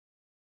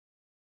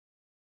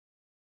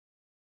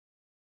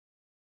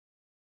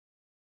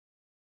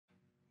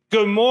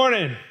Good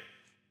morning.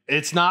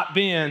 It's not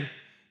Ben,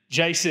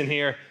 Jason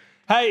here.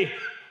 Hey,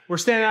 we're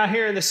standing out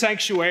here in the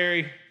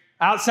sanctuary,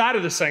 outside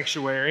of the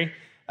sanctuary,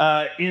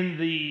 in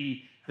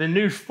the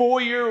new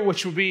foyer,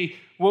 which will be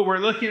what we're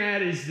looking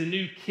at is the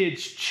new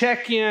kids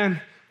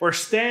check-in. We're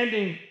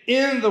standing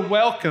in the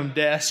welcome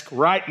desk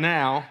right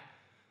now,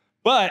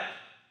 but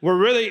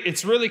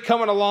it's really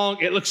coming along.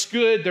 It looks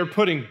good. They're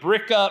putting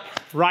brick up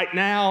right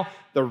now.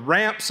 The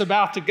ramp's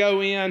about to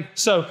go in.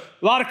 So a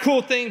lot of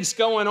cool things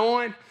going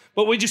on,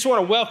 but we just want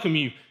to welcome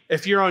you.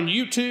 If you're on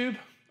YouTube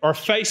or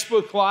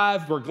Facebook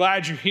Live, we're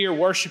glad you're here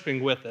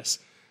worshiping with us.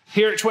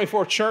 Here at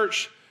 24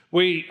 Church,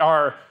 we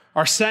are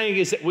saying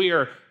is that we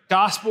are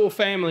gospel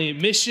family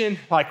mission,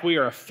 like we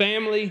are a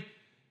family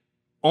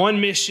on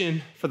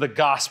mission for the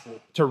gospel,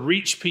 to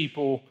reach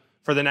people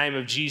for the name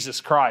of Jesus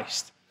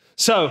Christ.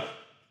 So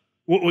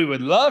what we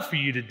would love for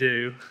you to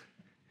do,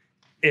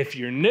 if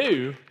you're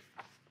new,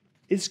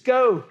 is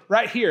go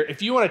right here.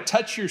 If you want to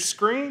touch your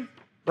screen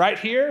right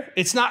here,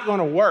 it's not going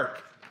to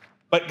work.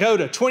 But go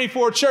to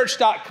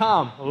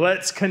 24church.com.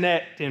 Let's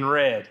connect in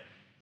red.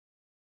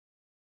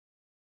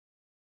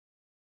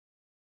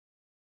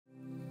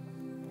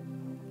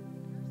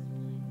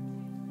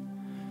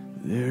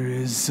 There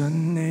is a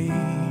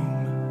name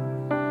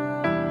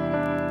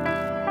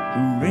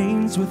who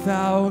reigns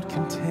without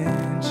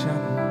contention,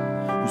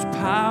 whose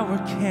power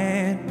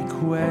can't be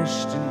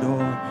questioned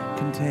or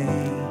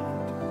contained.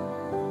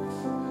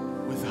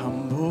 With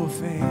humble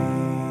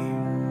fame,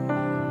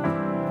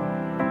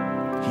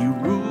 he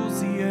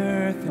rules the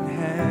earth and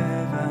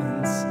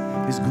heavens.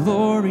 His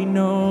glory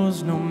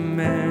knows no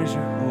measure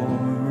or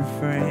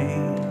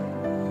refrain,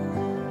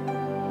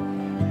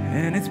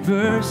 and it's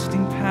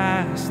bursting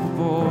past the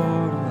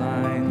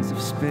borderlines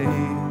of space.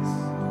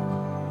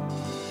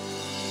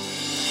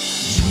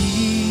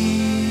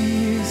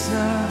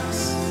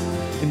 Jesus,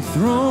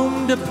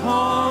 enthroned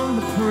upon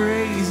the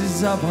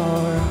praises of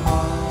our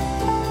heart.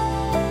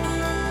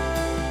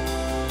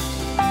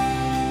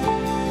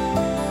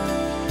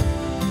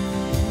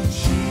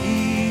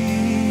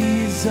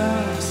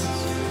 Jesus,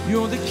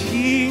 you're the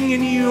King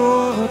and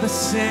you're the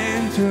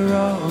center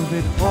of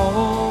it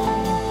all.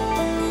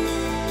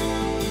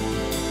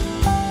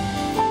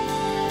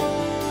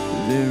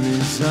 There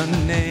is a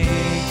name,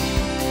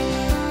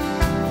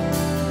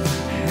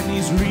 and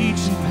he's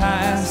reaching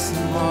past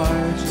the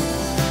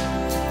margins,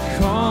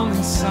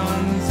 calling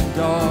sons and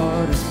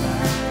daughters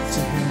back to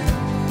him.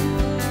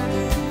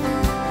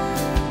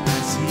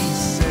 As he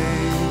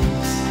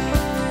saves,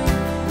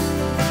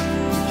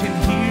 you can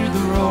hear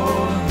the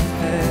roar of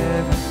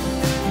heaven,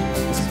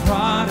 as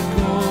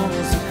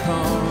prodigals are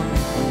coming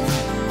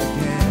home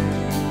again.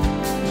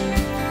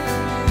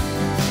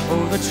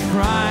 Oh, the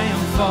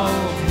triumph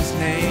of his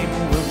name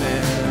will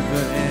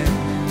never end.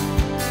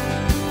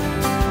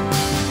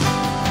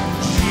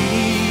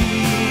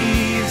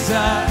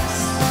 Jesus,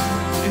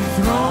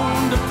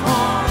 enthroned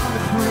upon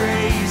the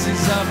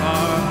praises of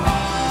our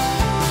heart.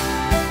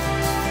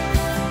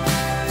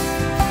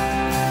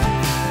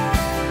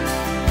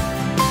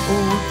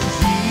 Oh,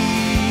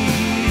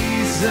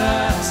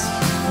 Jesus,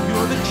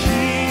 you're the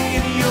King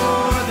and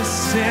you're the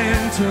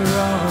center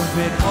of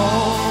it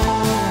all.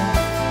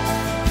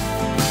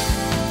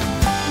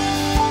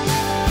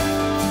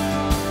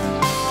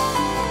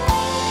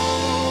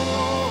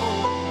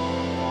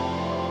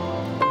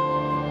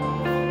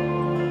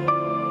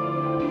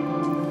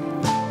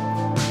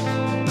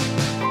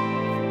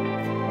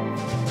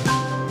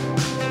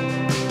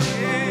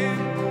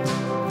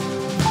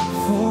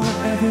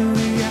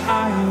 Every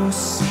eye will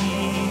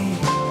see,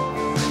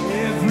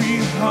 every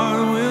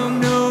heart will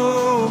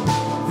know,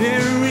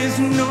 there is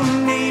no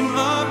name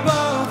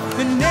above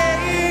the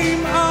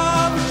name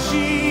of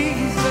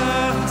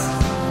Jesus.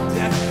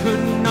 Death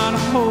could not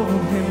hold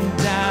him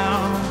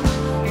down,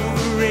 no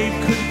grave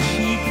could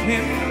keep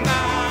him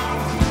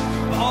bound.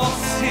 All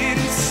sin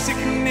and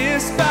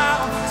sickness bow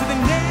to the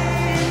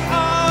name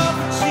of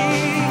Jesus.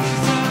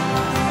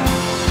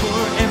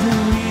 For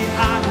every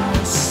eye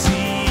will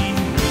see,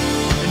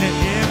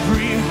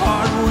 every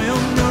heart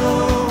will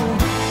know,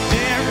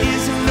 there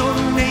is no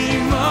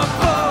name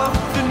above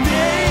the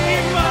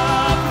name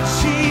of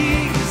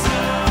Jesus.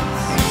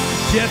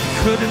 Death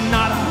could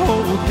not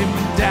hold him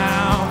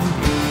down,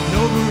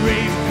 no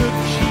grave could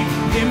keep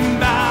him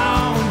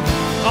bound.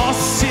 All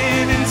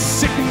sin and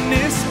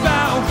sickness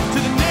bow to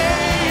the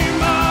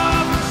name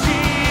of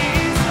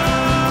Jesus.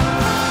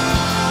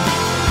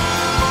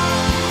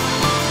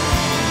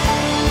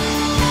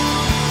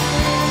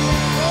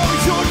 Oh,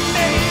 your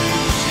name.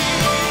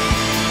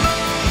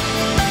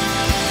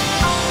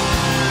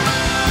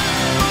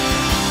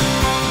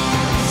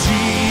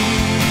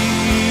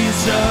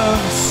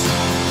 Jesus,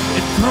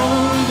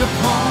 enthroned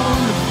upon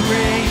the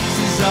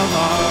praises of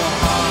our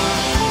heart.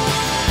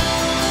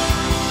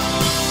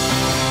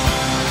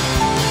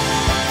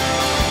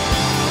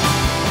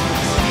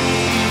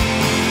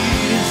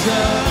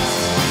 Jesus,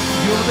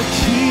 you're the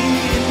King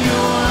and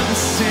you're the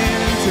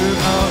center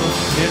of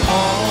it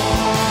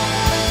all.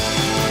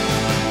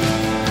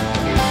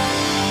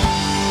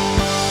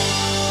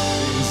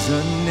 There's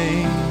a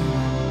name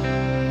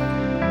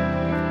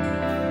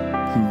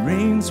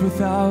rules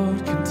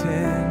without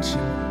contention,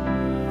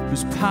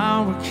 whose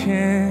power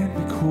can't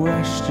be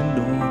questioned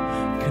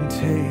or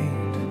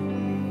contained.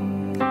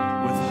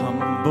 With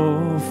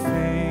humble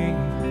faith,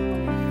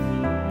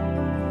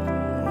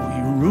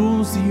 he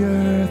rules the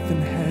earth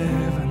and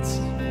heavens.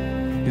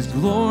 His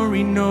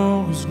glory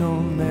knows no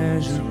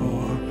measure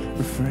or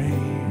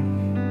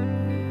refrain,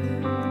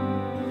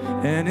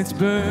 and it's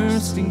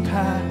bursting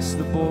past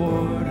the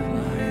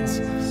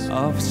borderlines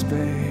of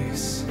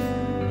space.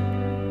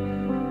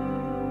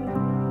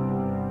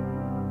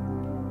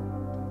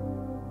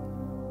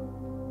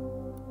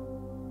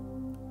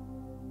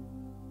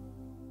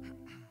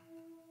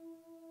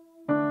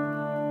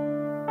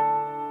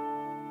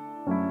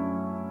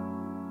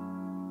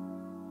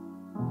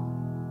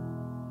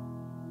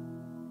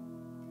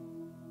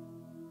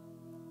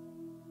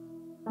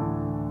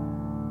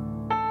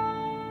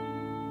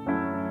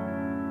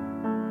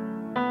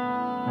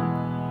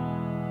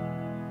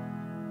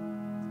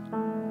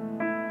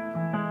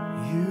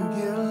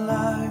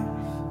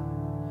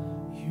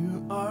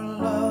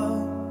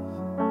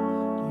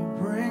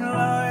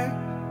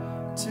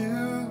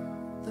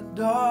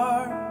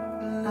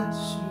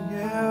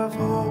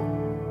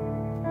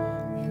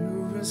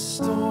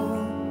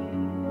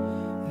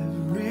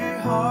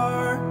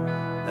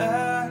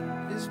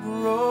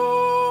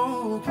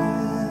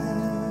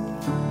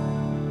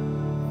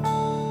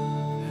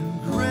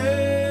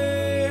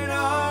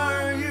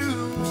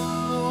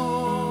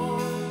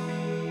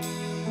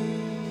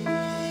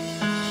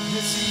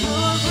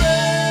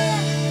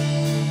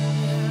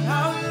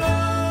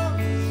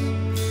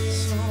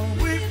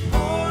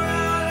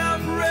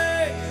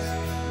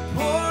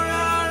 Pour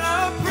out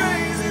our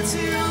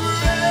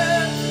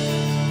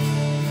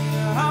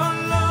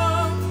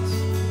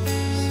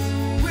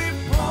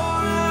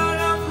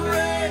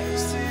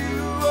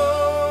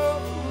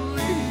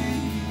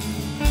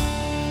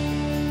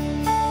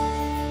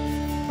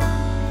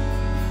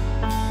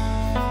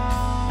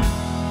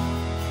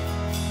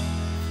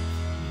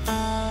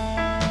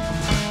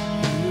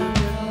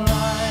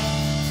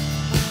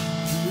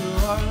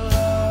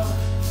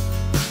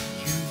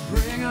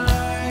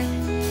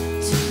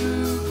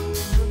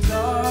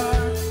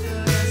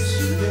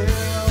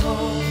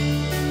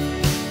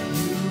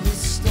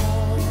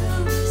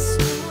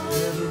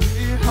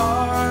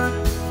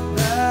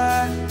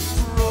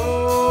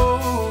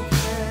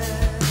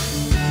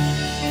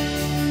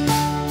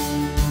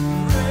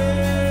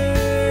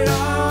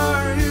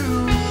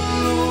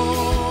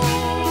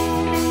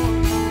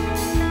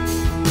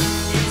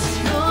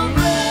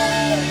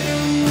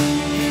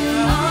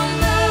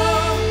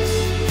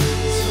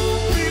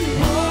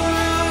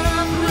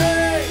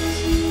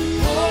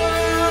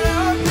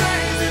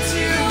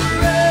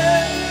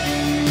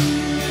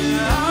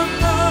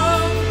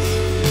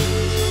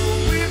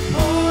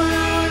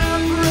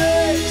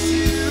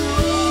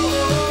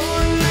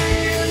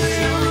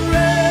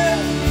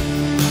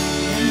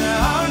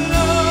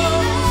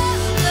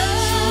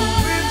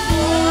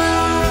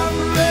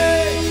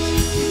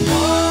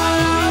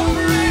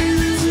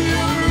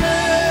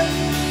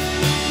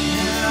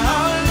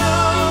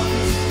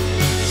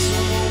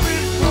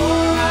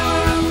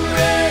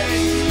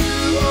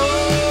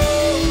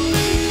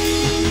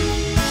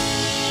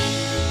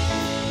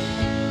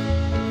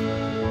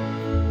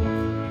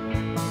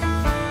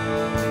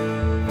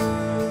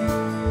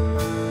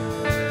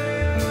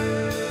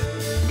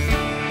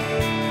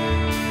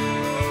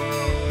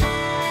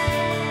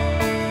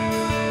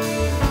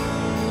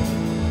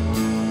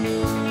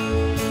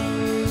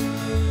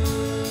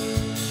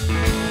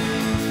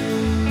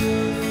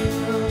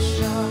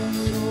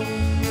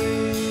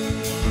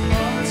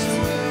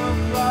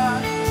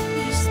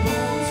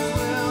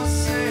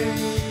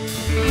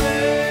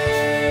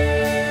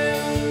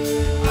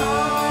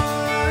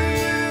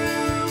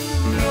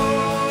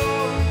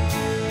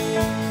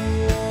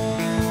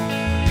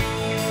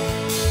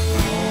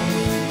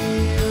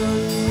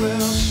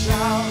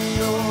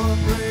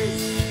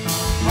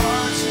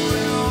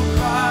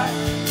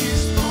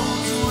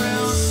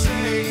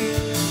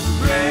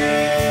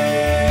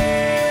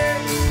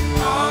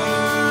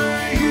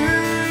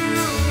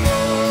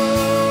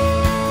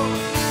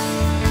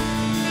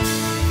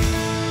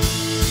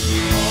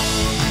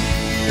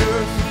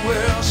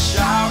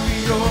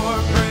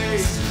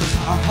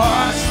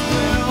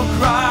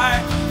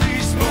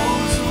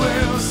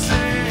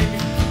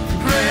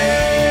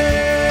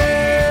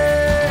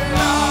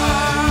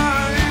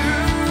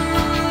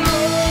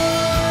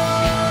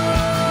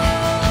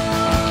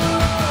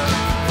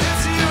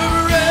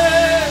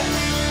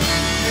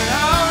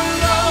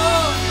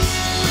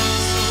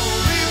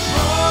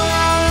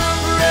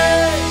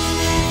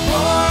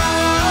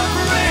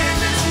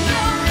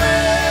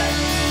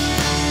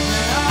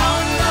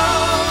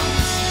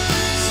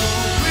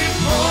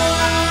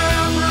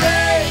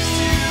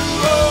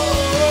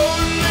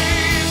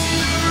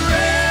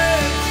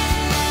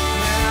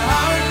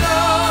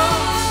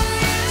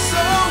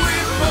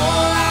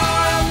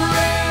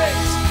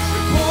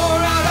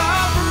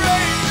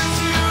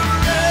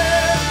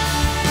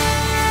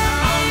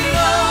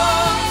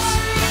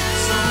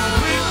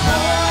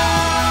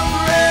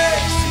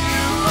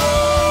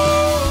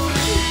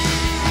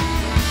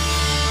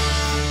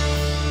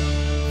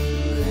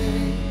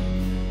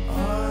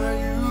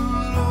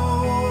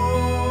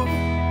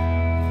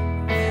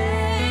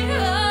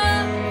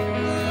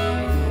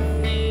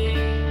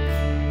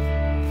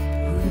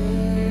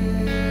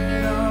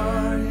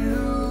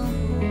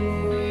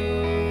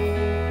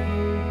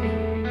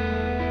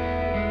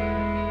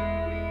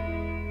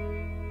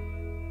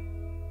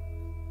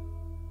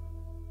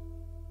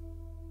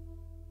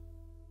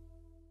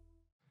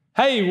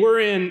hey, we're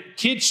in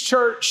kids'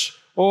 church,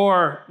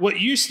 or what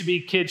used to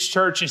be kids'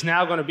 church is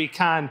now going to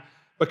become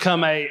a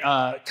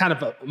kind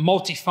of a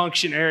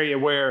multifunction area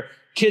where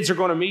kids are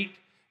going to meet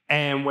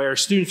and where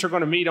students are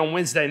going to meet on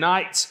Wednesday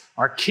nights.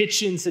 Our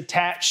kitchen's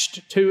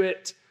attached to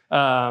it.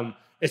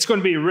 It's going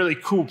to be a really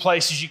cool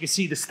place. As you can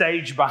see the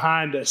stage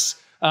behind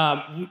us.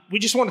 We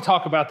just want to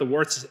talk about the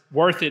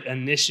Worth It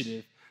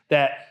initiative,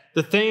 that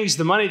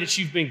the money that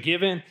you've been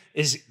given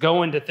is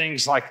going to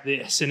things like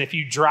this. And if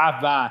you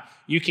drive by,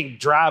 you can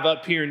drive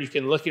up here and you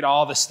can look at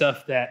all the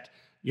stuff that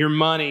your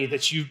money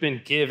that you've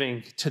been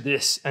giving to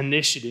this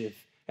initiative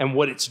and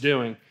what it's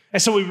doing.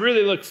 And so we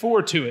really look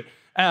forward to it.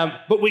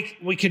 But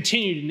we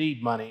continue to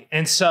need money.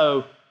 And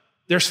so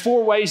there's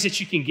 4 ways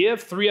that you can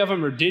give. 3 of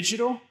them are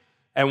digital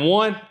and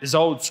 1 is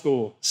old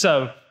school.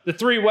 So the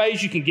 3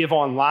 ways: you can give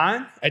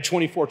online at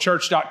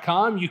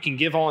 24church.com. You can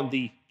give on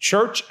the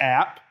church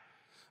app,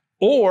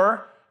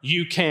 or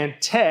you can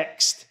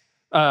text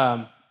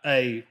an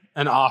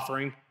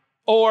offering,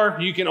 or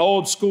you can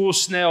old school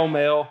snail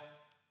mail,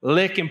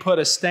 lick and put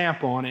a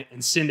stamp on it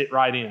and send it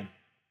right in.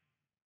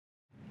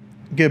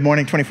 Good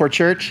morning, 24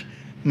 Church.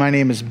 My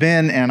name is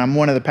Ben, and I'm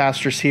one of the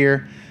pastors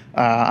here.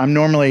 I'm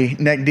normally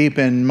neck deep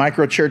in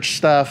micro church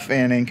stuff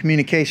and in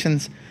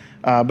communications,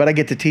 but I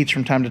get to teach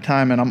from time to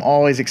time, and I'm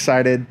always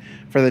excited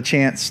for the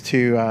chance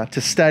to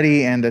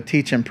study and to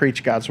teach and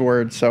preach God's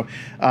word. So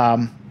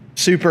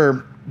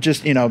super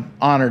just,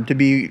 honored to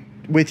be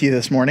with you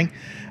this morning.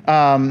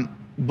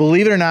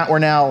 Believe it or not, we're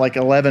now like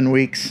 11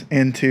 weeks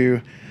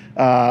into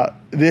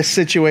this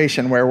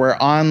situation where we're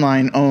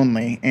online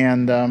only,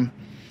 and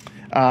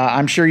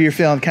I'm sure you're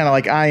feeling kind of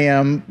like I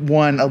am,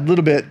 a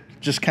little bit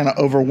just kind of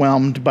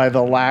overwhelmed by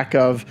the lack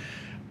of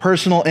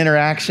personal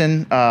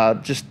interaction.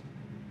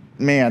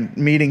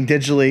 Meeting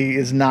digitally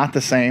is not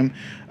the same.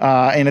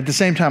 And at the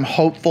same time,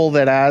 hopeful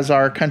that as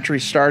our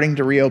country's starting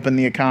to reopen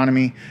the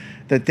economy,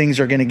 that things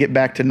are going to get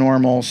back to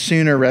normal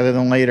sooner rather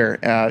than later.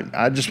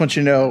 I just want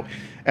you to know,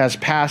 as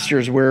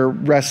pastors, we're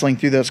wrestling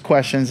through those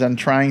questions and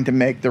trying to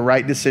make the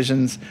right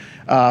decisions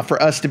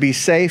for us to be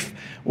safe,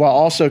 while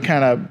also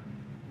kind of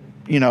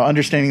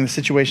understanding the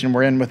situation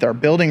we're in with our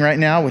building right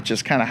now, which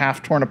is kind of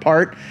half torn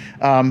apart.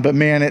 But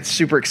man, it's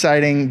super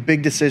exciting.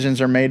 Big decisions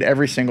are made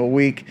every single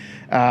week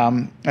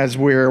as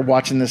we're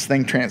watching this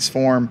thing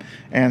transform.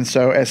 And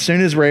so as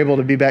soon as we're able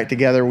to be back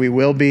together, we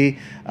will be.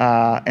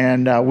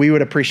 And we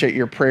would appreciate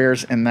your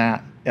prayers in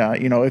that.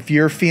 If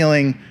you're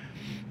feeling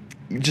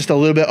just a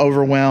little bit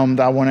overwhelmed,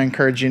 I want to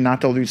encourage you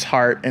not to lose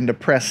heart and to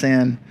press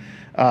in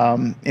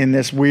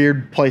this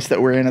weird place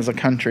that we're in as a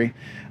country.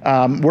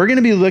 We're going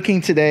to be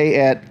looking today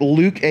at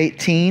Luke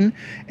 18,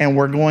 and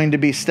we're going to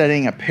be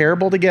studying a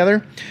parable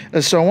together.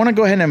 So I want to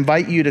go ahead and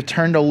invite you to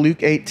turn to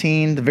Luke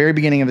 18, the very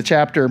beginning of the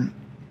chapter.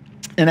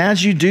 And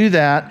as you do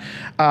that,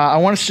 I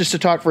want us just to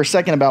talk for a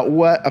second about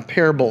what a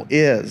parable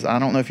is. I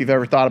don't know if you've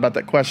ever thought about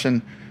that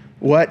question.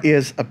 What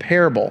is a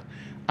parable?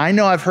 I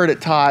know I've heard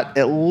it taught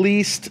at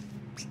least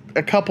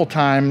a couple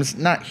times,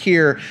 not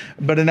here,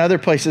 but in other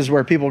places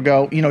where people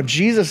go,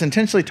 Jesus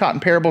intentionally taught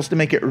in parables to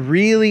make it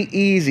really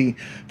easy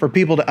for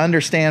people to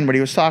understand what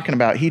he was talking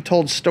about. He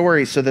told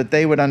stories so that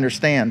they would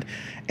understand.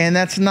 And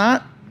that's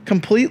not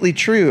completely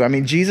true. I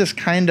mean, Jesus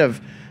kind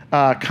of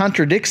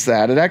contradicts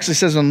that. It actually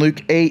says in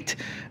Luke 8,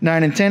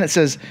 9, and 10, it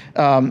says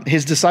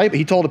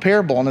he told a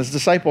parable, and his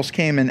disciples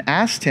came and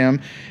asked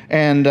him,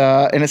 and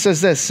it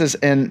says this,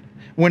 and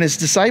when his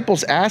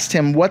disciples asked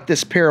him what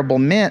this parable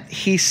meant,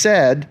 he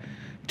said,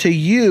 "To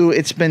you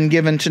it's been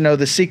given to know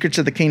the secrets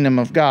of the kingdom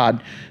of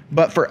God,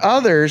 but for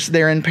others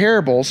they're in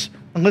parables."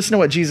 And listen to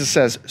what Jesus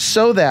says,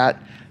 "So that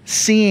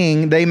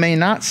seeing they may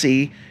not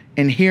see,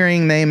 and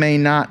hearing they may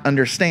not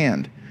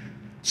understand."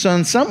 So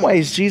in some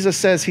ways, Jesus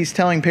says he's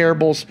telling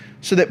parables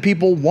so that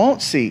people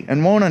won't see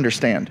and won't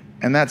understand.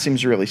 And that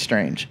seems really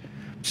strange.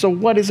 So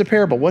what is a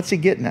parable? What's he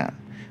getting at?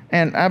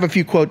 And I have a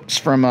few quotes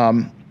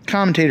from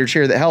commentators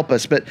here that help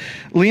us, but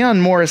Leon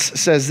Morris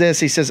says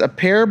this. He says, "A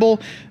parable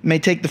may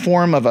take the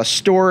form of a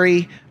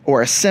story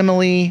or a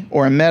simile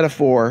or a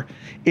metaphor.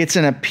 It's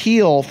an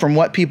appeal from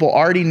what people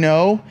already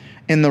know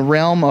in the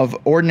realm of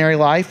ordinary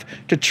life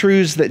to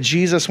truths that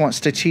Jesus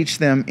wants to teach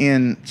them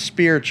in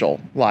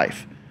spiritual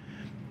life."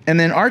 And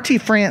then R.T.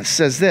 France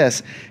says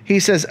this. He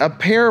says, "A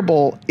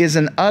parable is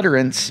an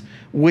utterance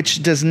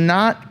which does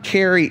not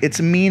carry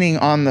its meaning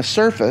on the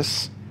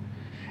surface,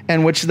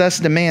 and which thus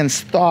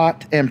demands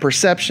thought and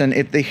perception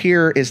if the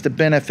hearer is to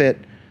benefit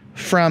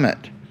from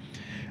it."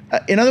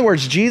 In other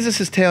words,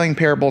 Jesus is telling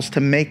parables to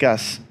make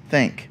us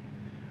think.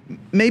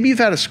 Maybe you've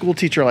had a school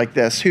teacher like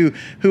this who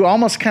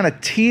almost kind of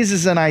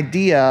teases an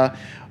idea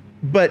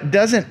but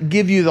doesn't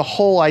give you the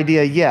whole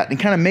idea yet, and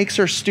kind of makes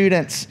her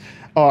students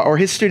or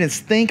his students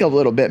think a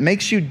little bit,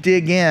 makes you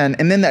dig in,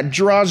 and then that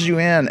draws you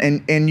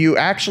in, and you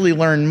actually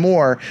learn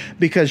more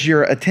because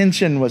your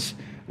attention was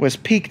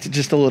piqued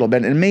just a little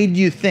bit and made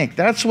you think.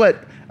 That's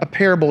what a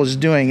parable is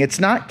doing. It's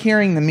not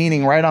carrying the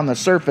meaning right on the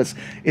surface.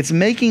 It's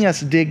making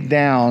us dig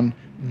down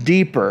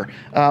deeper.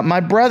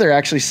 My brother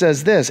actually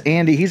says this.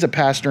 Andy, he's a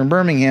pastor in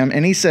Birmingham,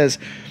 and he says,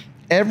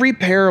 "Every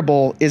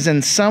parable is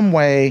in some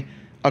way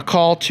a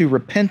call to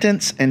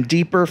repentance and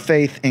deeper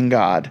faith in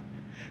God.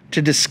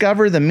 To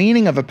discover the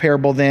meaning of a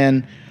parable,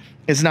 then,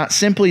 is not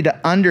simply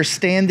to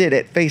understand it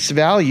at face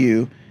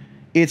value,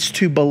 it's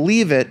to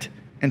believe it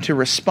and to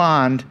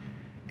respond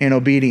in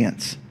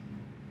obedience.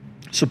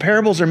 So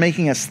parables are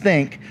making us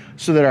think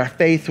so that our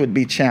faith would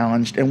be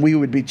challenged and we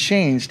would be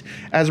changed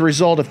as a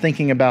result of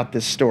thinking about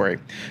this story.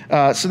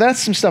 So that's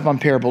some stuff on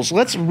parables.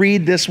 Let's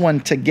read this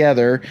one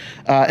together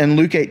in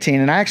Luke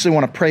 18. And I actually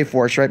want to pray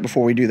for us right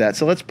before we do that.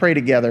 So let's pray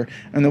together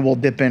and then we'll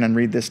dip in and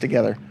read this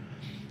together.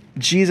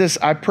 Jesus,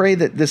 I pray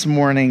that this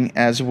morning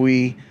as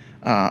we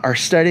are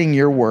studying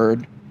your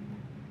word,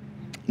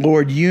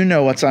 Lord, you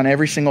know what's on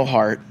every single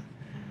heart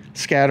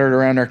scattered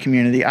around our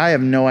community. I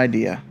have no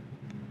idea.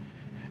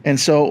 And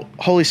so,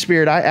 Holy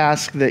Spirit, I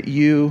ask that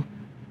you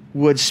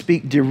would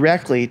speak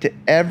directly to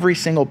every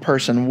single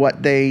person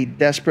what they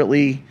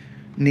desperately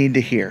need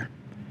to hear.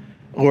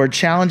 Lord,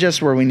 challenge us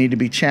where we need to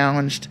be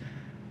challenged.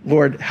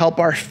 Lord, help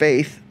our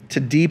faith to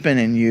deepen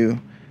in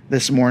you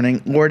this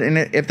morning. Lord, and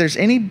if there's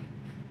any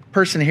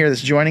person here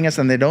that's joining us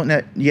and they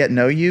don't yet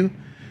know you,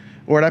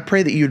 Lord, I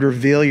pray that you'd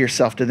reveal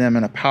yourself to them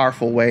in a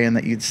powerful way and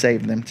that you'd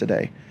save them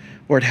today.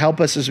 Lord, help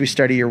us as we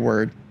study your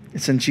word.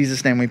 It's in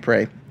Jesus' name we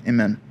pray.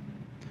 Amen.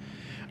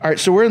 All right,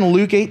 so we're in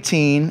Luke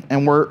 18,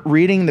 and we're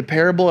reading the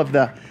parable of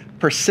the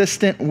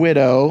persistent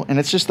widow, and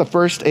it's just the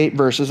first 8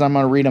 verses. I'm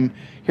going to read them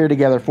here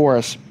together for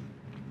us.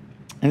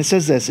 And it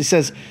says this. It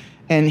says,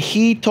 "And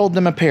he told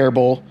them a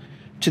parable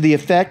to the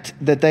effect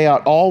that they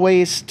ought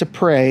always to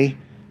pray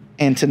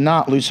and to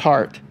not lose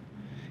heart.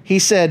 He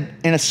said,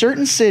 in a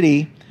certain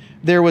city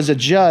there was a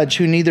judge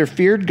who neither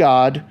feared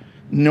God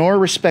nor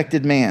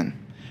respected man.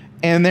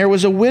 And there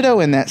was a widow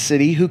in that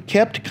city who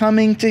kept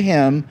coming to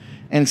him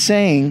and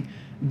saying,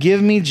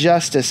 'Give me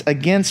justice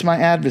against my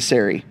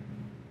adversary.'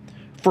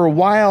 For a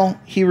while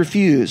he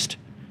refused.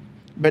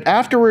 But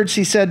afterwards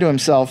he said to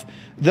himself,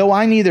 'Though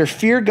I neither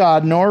fear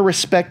God nor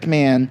respect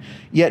man,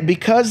 yet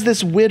because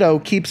this widow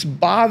keeps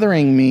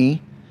bothering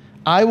me,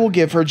 I will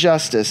give her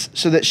justice,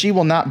 so that she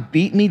will not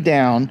beat me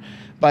down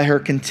by her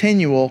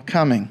continual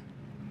coming.'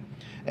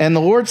 And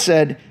the Lord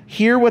said,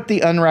 'Hear what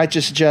the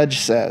unrighteous judge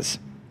says.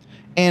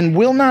 And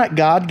will not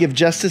God give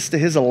justice to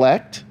his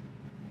elect,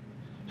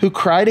 who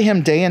cry to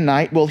him day and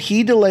night? Will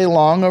he delay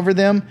long over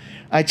them?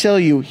 I tell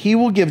you, he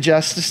will give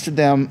justice to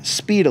them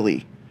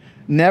speedily.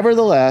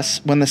 Nevertheless,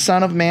 when the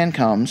Son of Man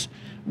comes,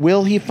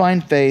 will he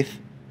find faith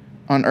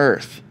on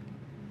earth?'"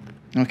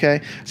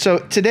 Okay, so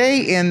today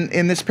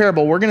in this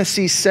parable, we're going to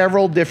see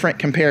several different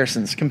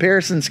comparisons.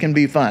 Comparisons can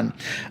be fun.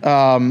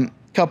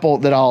 Couple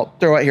that I'll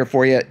throw out here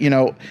for you.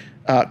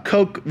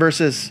 Coke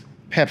versus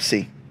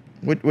Pepsi.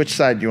 Which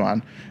side are you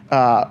on?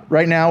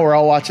 Right now, we're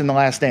all watching The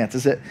Last Dance.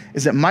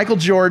 Is it Michael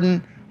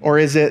Jordan or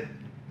is it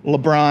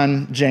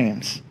LeBron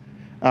James?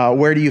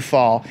 Where do you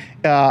fall?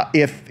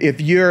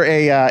 If you're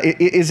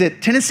is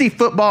it Tennessee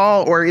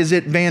football or is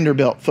it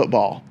Vanderbilt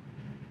football?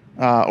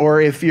 Or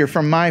if you're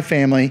from my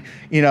family,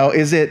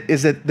 is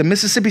it the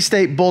Mississippi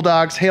State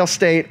Bulldogs, Hail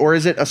State, or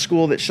is it a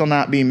school that shall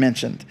not be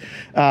mentioned?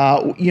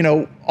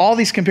 All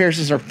these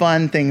comparisons are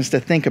fun things to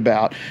think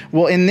about.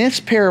 Well, in this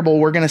parable,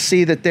 we're going to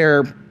see that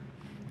there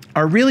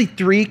are really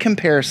 3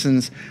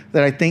 comparisons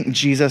that I think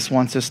Jesus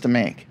wants us to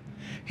make.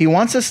 He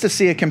wants us to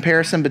see a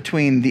comparison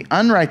between the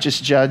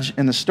unrighteous judge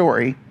in the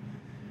story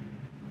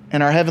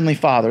and our Heavenly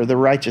Father, the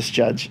righteous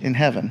judge in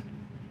heaven.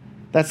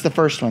 That's the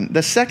first one.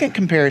 The second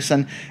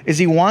comparison is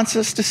he wants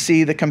us to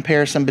see the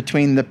comparison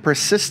between the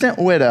persistent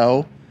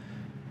widow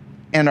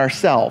and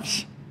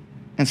ourselves,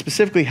 and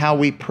specifically how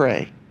we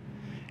pray.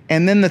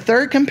 And then the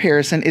third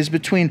comparison is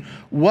between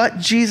what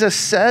Jesus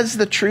says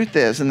the truth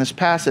is in this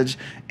passage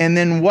and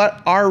then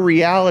what our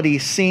reality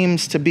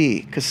seems to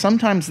be. Because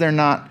sometimes they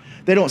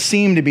don't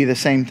seem to be the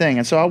same thing.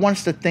 And so I want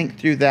us to think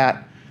through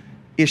that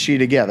issue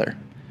together.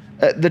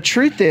 The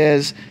truth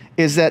is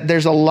that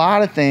there's a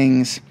lot of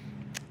things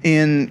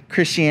in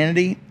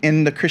Christianity,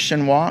 in the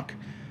Christian walk,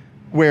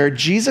 where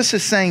Jesus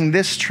is saying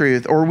this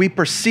truth, or we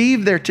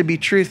perceive there to be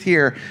truth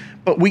here,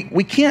 but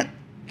we can't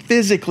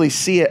physically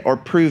see it or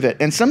prove it.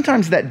 And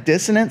sometimes that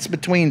dissonance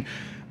between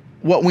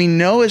what we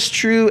know is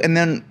true and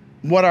then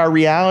what our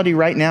reality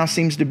right now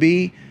seems to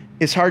be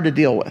is hard to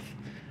deal with.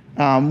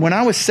 When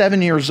I was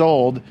 7 years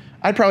old,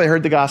 I'd probably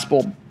heard the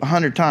gospel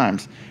 100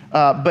 times.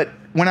 But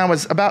when I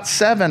was about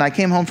 7, I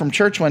came home from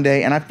church one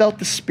day and I felt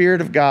the Spirit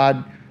of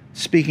God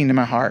speaking to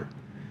my heart.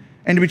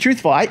 And to be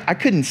truthful, I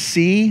couldn't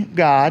see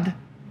God,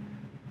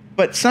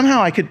 but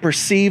somehow I could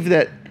perceive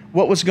that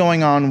what was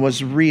going on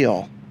was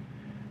real.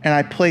 And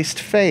I placed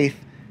faith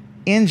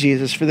in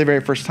Jesus for the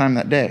very first time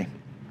that day.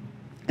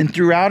 And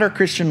throughout our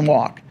Christian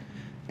walk,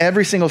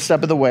 every single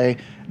step of the way,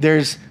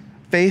 there's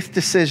faith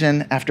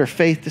decision after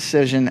faith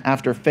decision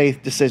after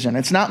faith decision.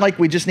 It's not like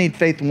we just need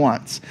faith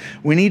once.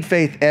 We need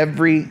faith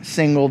every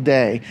single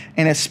day.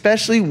 And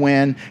especially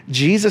when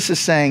Jesus is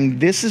saying,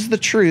 this is the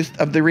truth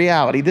of the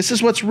reality. This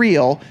is what's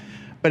real,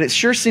 but it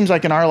sure seems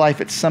like in our life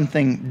it's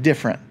something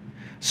different.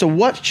 So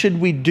what should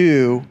we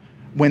do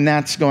when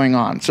that's going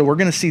on. So we're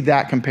going to see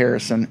that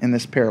comparison in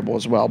this parable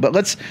as well. But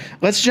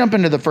let's jump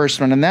into the first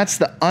one, and that's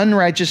the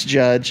unrighteous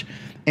judge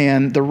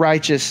and the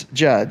righteous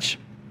judge.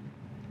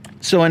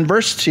 So in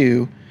verse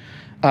 2,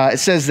 it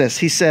says this.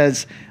 He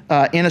says,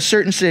 in a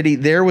certain city,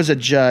 there was a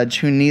judge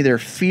who neither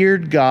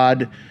feared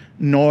God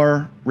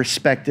nor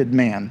respected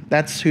man.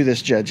 That's who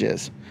this judge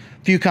is.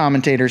 A few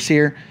commentators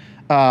here.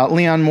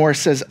 Leon Morris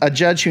says, a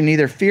judge who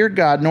neither feared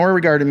God nor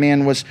regarded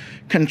man was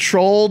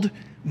controlled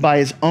by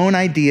his own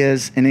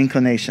ideas and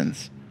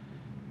inclinations.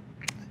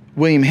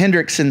 William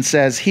Hendrickson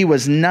says, he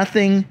was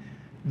nothing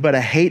but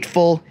a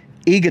hateful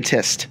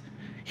egotist.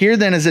 Here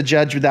then is a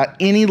judge without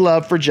any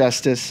love for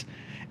justice,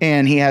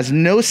 and he has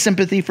no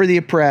sympathy for the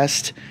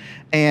oppressed,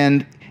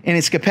 and in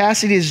his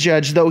capacity as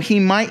judge, though he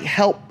might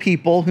help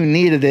people who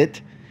needed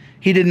it,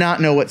 he did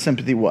not know what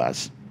sympathy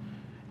was.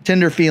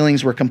 Tender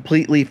feelings were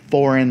completely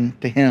foreign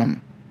to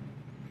him.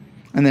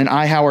 And then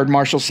I. Howard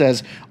Marshall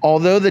says,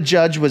 although the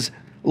judge was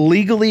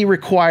legally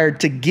required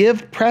to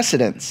give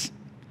precedence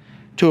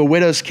to a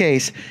widow's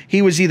case,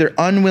 he was either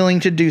unwilling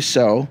to do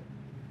so,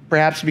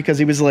 perhaps because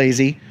he was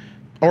lazy,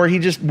 or he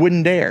just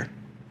wouldn't dare.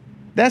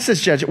 That's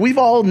this judge. We've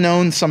all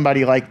known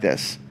somebody like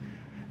this.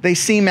 They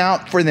seem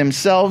out for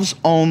themselves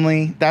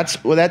only.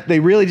 They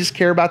really just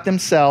care about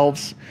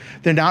themselves.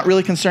 They're not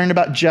really concerned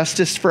about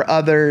justice for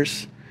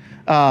others.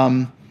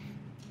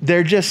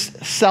 They're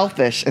just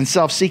selfish and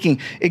self-seeking.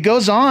 It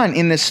goes on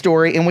in this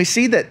story, and we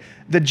see that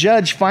the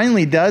judge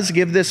finally does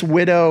give this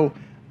widow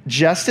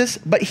justice,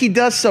 but he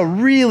does so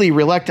really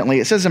reluctantly.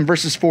 It says in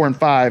verses 4 and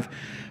 5,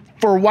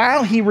 for a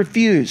while he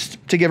refused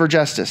to give her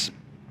justice.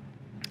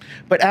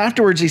 But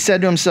afterwards he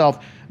said to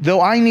himself, though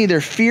I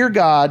neither fear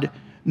God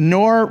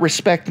nor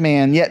respect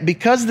man, yet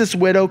because this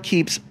widow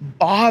keeps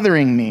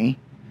bothering me,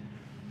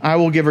 I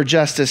will give her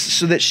justice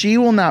so that she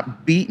will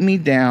not beat me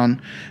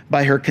down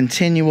by her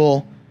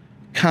continual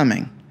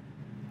coming.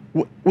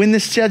 When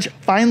this judge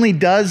finally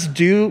does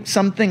do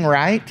something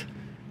right,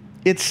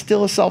 it's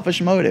still a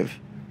selfish motive.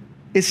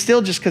 It's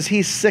still just because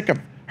he's sick of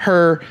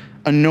her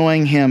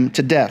annoying him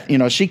to death. You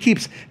know, she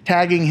keeps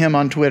tagging him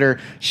on Twitter.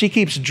 She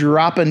keeps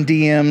dropping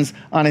DMs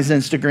on his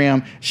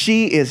Instagram.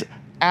 She is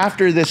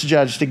after this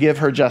judge to give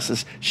her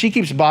justice. She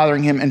keeps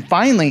bothering him. And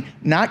finally,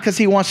 not because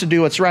he wants to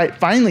do what's right,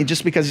 finally,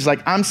 just because he's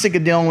like, I'm sick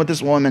of dealing with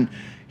this woman,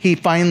 he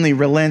finally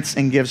relents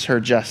and gives her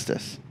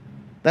justice.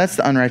 That's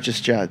the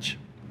unrighteous judge.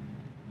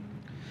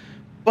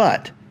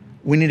 But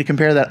we need to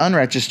compare that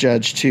unrighteous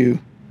judge to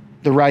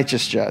the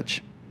righteous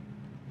judge.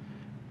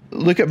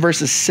 Look at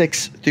verses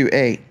 6 through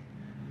 8.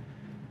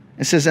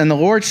 It says, and the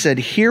Lord said,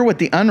 hear what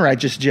the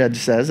unrighteous judge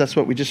says. That's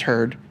what we just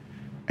heard.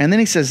 And then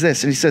he says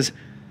this, and he says,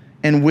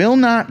 and will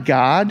not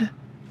God,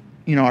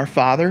 our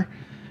Father,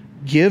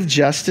 give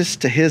justice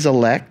to his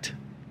elect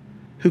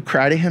who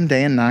cry to him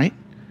day and night?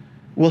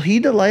 Will he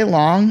delay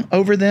long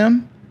over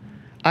them?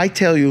 I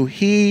tell you,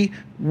 he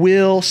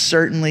will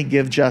certainly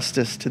give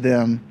justice to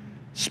them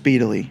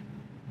speedily.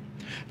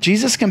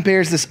 Jesus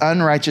compares this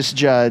unrighteous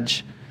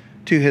judge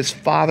to his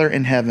Father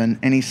in heaven,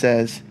 and he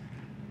says,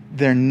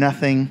 they're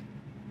nothing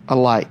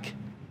alike.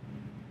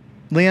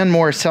 Leon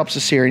Morris helps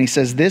us here, and he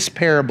says this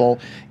parable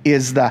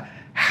is the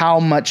how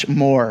much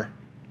more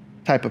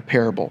type of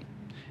parable.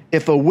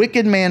 If a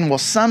wicked man will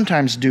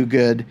sometimes do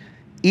good,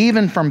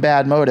 even from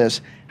bad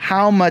motives,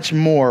 how much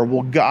more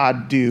will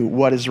God do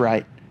what is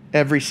right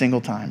every single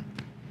time?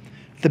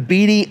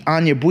 Thabiti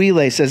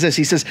Anyabwile says this.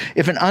 He says,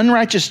 if an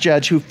unrighteous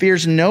judge who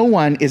fears no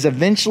one is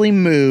eventually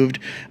moved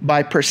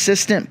by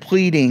persistent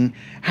pleading,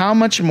 how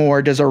much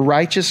more does a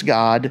righteous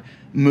God,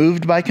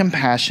 moved by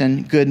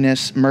compassion,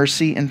 goodness,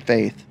 mercy, and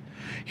faith,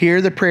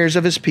 hear the prayers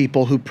of his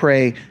people who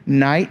pray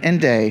night and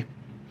day?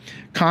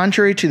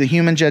 Contrary to the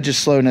human judge's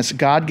slowness,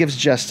 God gives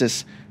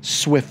justice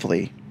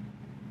swiftly.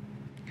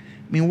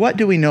 I mean, what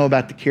do we know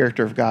about the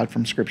character of God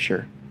from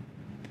Scripture?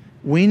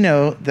 We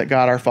know that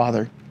God our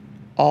Father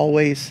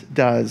always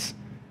does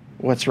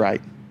what's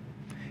right.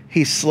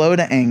 He's slow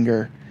to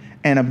anger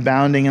and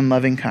abounding in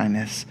loving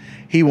kindness.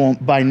 He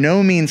won't by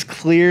no means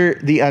clear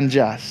the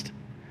unjust,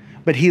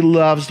 but he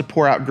loves to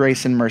pour out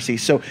grace and mercy.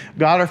 So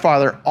God our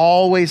Father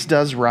always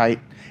does right,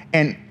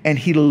 and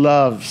he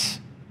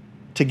loves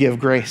to give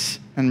grace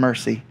and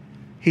mercy.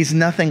 He's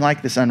nothing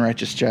like this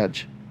unrighteous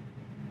judge.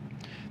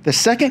 The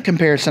second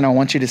comparison I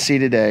want you to see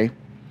today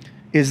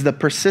is the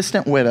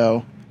persistent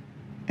widow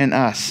and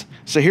us.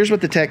 So here's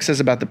what the text says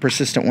about the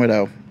persistent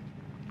widow.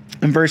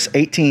 In verse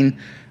 18,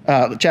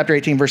 chapter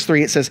 18, verse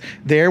 3, it says,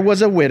 there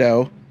was a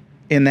widow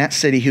in that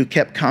city who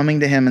kept coming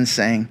to him and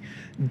saying,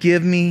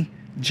 give me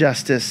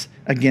justice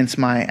against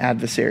my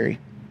adversary.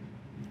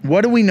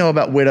 What do we know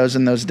about widows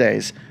in those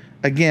days?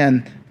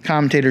 Again,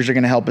 commentators are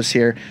going to help us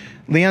here.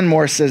 Leon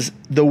Morris says,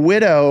 the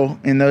widow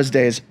in those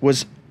days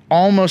was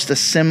almost a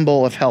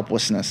symbol of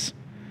helplessness.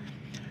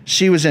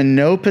 She was in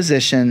no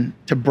position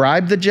to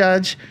bribe the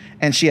judge,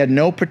 and she had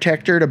no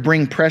protector to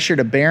bring pressure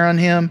to bear on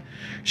him.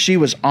 She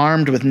was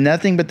armed with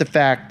nothing but the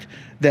fact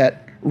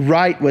that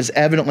right was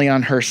evidently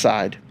on her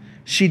side.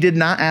 She did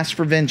not ask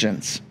for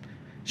vengeance.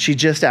 She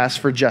just asked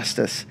for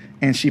justice,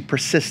 and she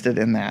persisted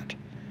in that.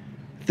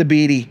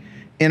 Thabiti,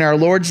 In our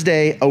Lord's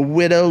day, a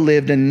widow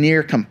lived in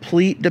near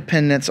complete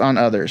dependence on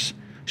others.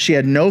 She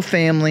had no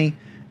family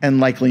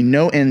and likely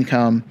no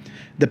income.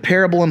 The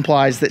parable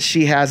implies that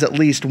she has at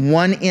least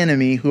one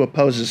enemy who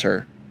opposes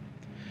her.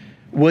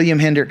 William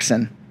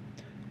Hendrickson.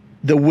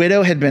 The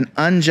widow had been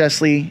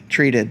unjustly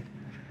treated.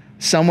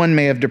 Someone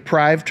may have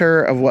deprived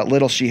her of what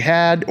little she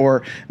had,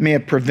 or may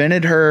have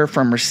prevented her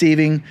from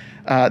receiving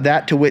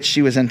that to which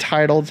she was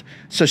entitled.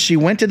 So she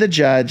went to the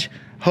judge,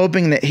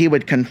 hoping that he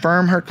would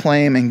confirm her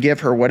claim and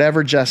give her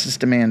whatever justice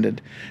demanded.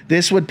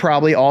 This would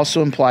probably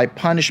also imply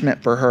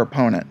punishment for her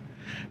opponent.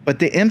 But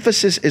the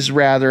emphasis is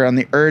rather on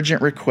the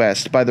urgent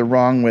request by the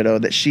wrong widow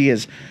that she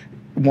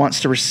wants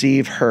to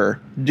receive her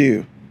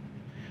due.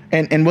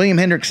 And William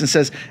Hendrickson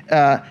says,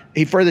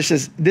 he further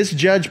says, this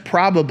judge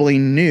probably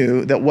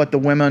knew that what the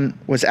woman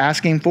was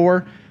asking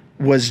for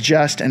was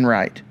just and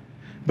right.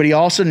 But he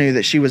also knew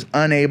that she was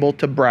unable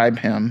to bribe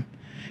him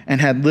and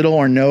had little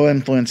or no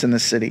influence in the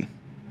city.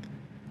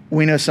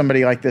 We know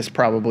somebody like this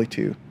probably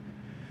too.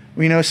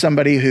 We know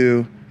somebody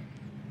who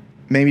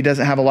maybe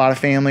doesn't have a lot of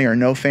family or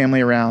no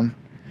family around.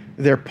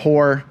 They're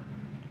poor.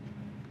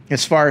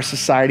 As far as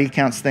society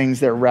counts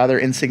things, they're rather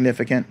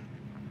insignificant.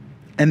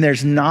 And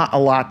there's not a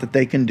lot that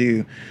they can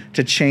do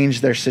to change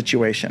their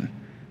situation.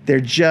 They're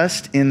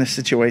just in the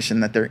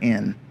situation that they're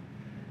in.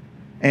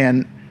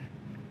 And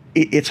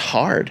it's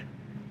hard.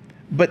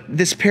 But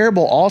this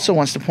parable also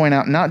wants to point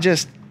out not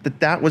just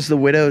that was the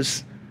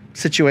widow's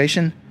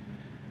situation,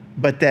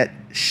 but that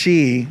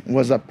she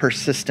was a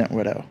persistent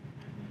widow.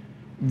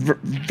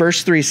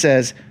 Verse 3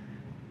 says,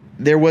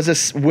 there was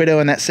a widow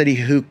in that city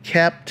who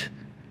kept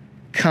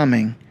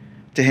coming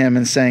to him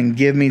and saying,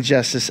 give me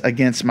justice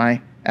against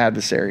my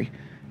adversary.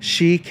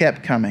 She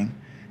kept coming.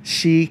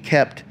 She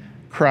kept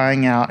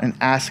crying out and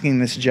asking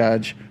this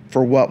judge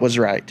for what was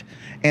right.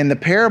 And the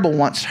parable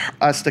wants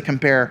us to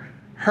compare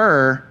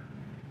her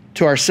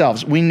to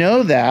ourselves. We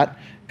know that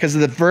because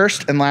of the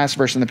first and last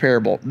verse in the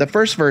parable. The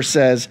first verse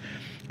says,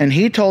 and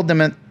he told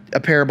them a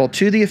parable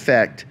to the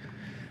effect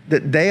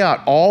that they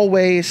ought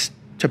always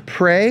to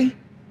pray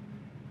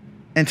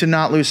and to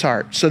not lose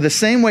heart. So the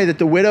same way that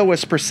the widow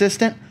was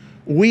persistent,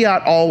 we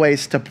ought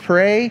always to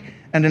pray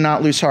and to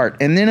not lose heart.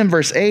 And then in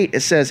verse 8,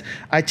 it says,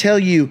 I tell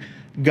you,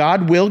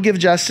 God will give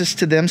justice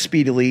to them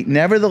speedily.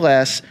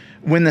 Nevertheless,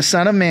 when the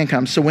Son of Man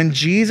comes, so when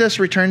Jesus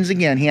returns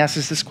again, he asks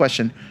us this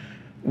question,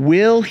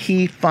 will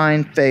he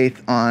find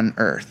faith on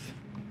earth?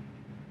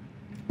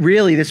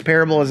 Really, this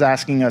parable is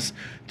asking us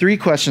three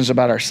questions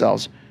about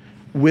ourselves.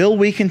 Will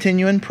we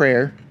continue in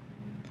prayer?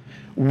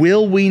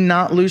 Will we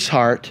not lose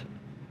heart?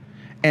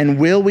 And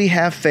will we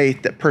have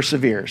faith that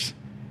perseveres?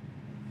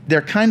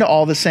 They're kind of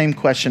all the same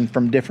question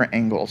from different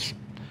angles.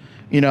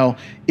 You know,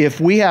 if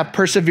we have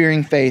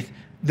persevering faith,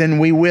 then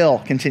we will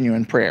continue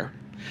in prayer.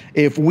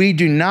 If we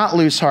do not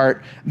lose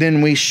heart,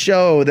 then we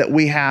show that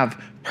we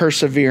have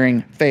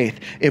persevering faith.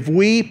 If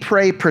we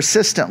pray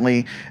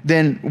persistently,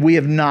 then we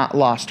have not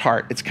lost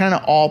heart. It's kind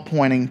of all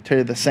pointing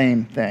to the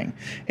same thing.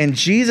 And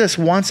Jesus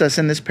wants us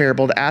in this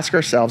parable to ask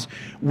ourselves,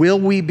 will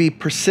we be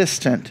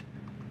persistent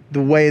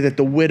the way that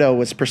the widow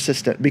was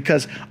persistent?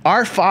 Because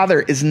our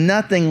Father is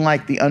nothing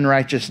like the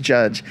unrighteous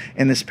judge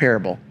in this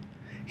parable.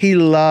 He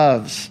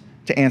loves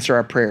to answer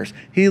our prayers.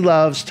 He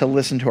loves to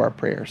listen to our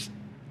prayers.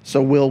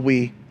 So will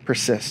we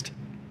persist?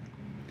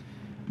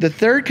 The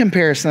third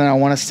comparison that I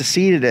want us to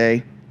see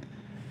today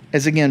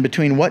is, again,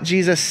 between what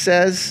Jesus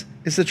says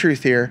is the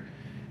truth here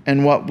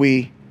and what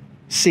we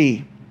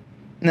see.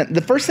 Now,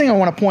 the first thing I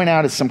want to point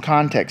out is some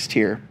context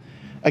here.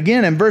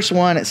 Again, in verse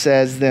 1, it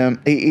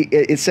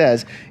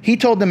says, he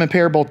told them a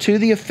parable to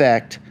the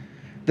effect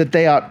that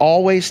they ought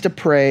always to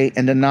pray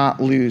and to not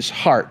lose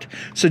heart.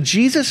 So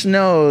Jesus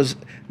knows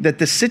that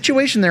the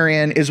situation they're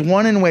in is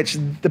one in which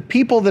the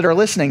people that are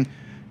listening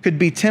could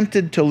be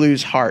tempted to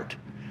lose heart.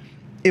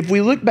 If we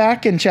look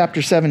back in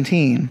chapter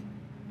 17,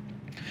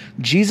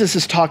 Jesus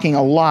is talking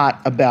a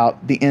lot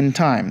about the end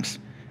times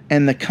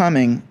and the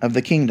coming of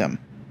the kingdom.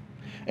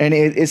 And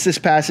it's this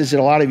passage that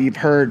a lot of you have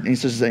heard. And he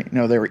says that,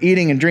 they were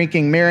eating and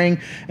drinking, marrying,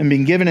 and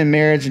being given in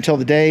marriage until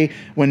the day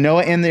when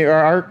Noah and the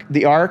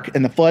ark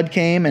and the flood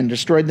came and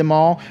destroyed them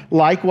all.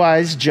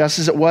 Likewise, just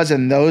as it was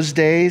in those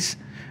days,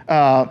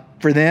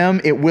 for them,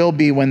 it will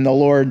be when the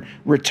Lord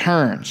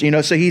returns.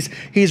 So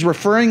he's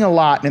referring a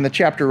lot in the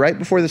chapter right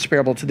before this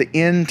parable to the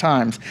end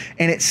times.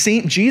 And it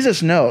seems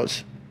Jesus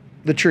knows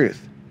the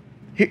truth.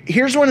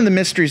 Here's one of the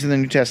mysteries of the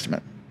New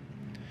Testament.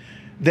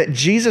 That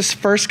Jesus'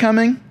 first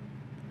coming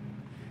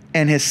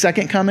and his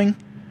second coming,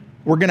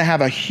 we're going to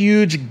have a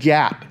huge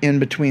gap in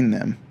between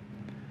them.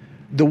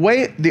 The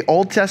way the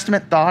Old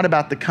Testament thought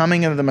about the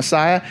coming of the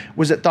Messiah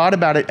was it thought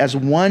about it as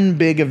one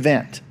big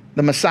event.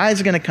 The Messiah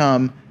is going to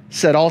come,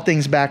 set all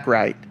things back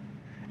right,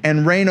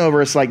 and reign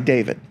over us like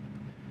David.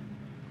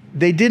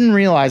 They didn't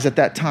realize at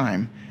that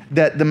time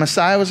that the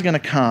Messiah was going to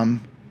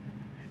come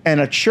and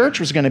a church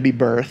was going to be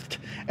birthed,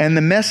 and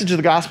the message of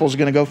the gospel is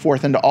going to go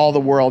forth into all the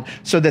world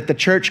so that the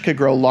church could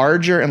grow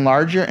larger and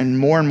larger and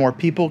more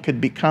people could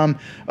become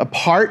a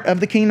part of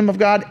the kingdom of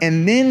God.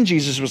 And then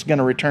Jesus was going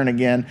to return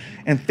again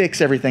and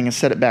fix everything and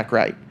set it back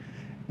right.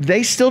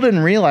 They still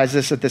didn't realize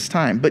this at this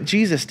time, but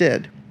Jesus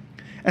did.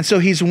 And so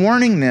he's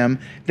warning them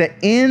that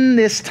in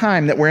this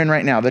time that we're in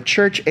right now, the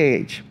church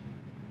age,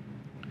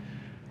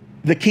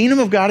 the kingdom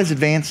of God is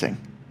advancing,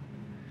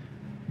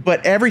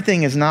 but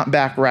everything is not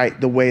back right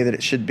the way that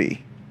it should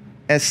be.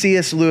 As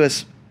C.S.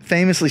 Lewis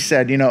famously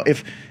said,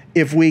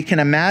 if we can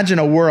imagine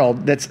a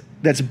world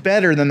that's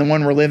better than the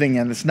one we're living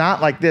in, it's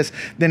not like this,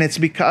 then it's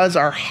because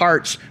our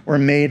hearts were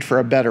made for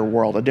a better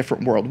world, a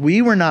different world.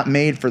 We were not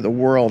made for the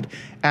world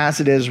as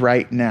it is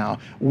right now.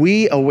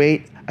 We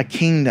await a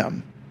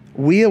kingdom.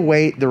 We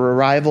await the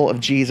arrival of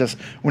Jesus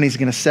when he's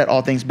going to set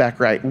all things back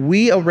right.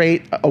 We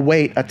await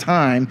a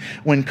time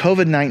when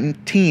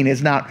COVID-19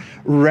 is not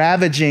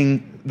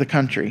ravaging the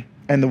country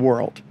and the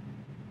world,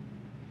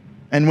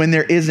 and when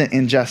there isn't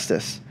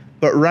injustice.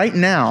 But right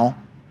now,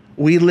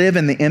 we live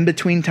in the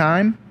in-between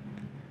time,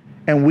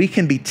 and we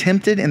can be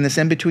tempted in this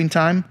in-between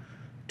time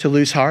to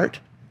lose heart,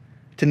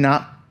 to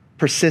not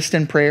persist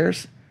in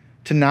prayers,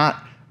 to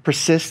not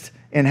persist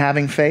in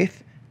having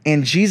faith.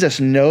 And Jesus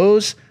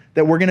knows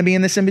that we're going to be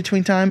in this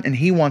in-between time, and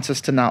he wants us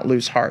to not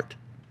lose heart.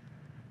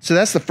 So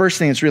that's the first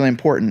thing that's really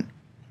important.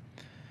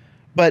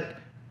 But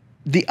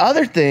the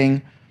other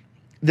thing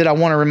that I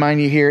want to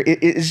remind you here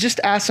is just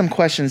ask some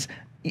questions.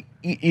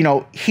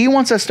 He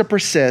wants us to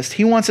persist.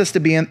 He wants us to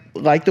be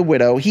like the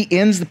widow. He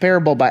ends the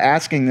parable by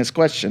asking this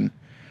question: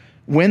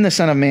 when the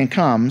Son of Man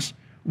comes,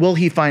 will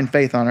he find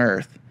faith on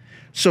earth?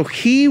 So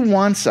he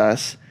wants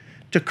us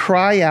to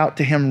cry out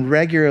to him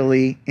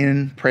regularly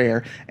in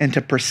prayer and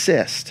to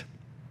persist.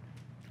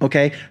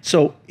 Okay,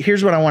 so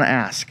here's what I want to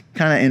ask,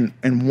 kind of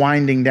in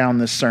winding down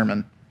this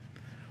sermon.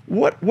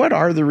 What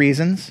are the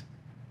reasons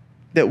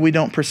that we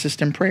don't persist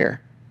in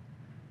prayer?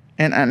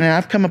 And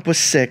I've come up with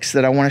 6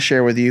 that I want to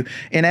share with you.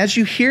 And as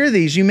you hear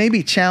these, you may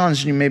be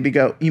challenged, and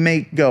you may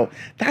go,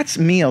 that's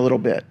me a little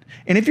bit.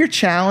 And if you're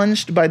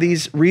challenged by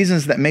these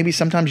reasons that maybe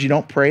sometimes you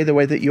don't pray the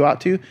way that you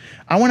ought to,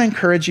 I want to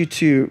encourage you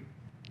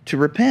to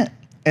repent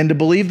and to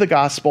believe the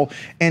gospel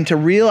and to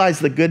realize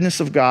the goodness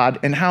of God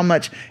and how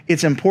much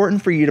it's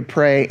important for you to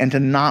pray and to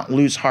not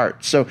lose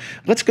heart. So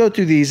let's go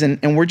through these,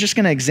 and we're just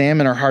going to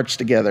examine our hearts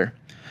together.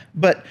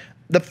 But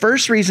the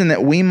first reason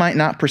that we might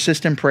not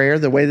persist in prayer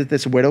the way that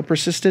this widow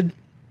persisted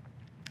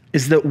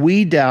is that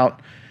we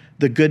doubt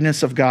the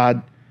goodness of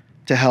God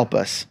to help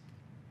us.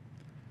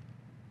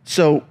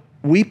 So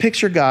we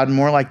picture God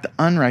more like the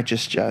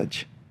unrighteous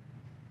judge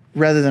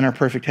rather than our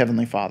perfect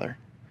heavenly Father.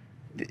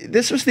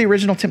 This was the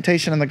original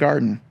temptation in the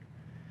garden.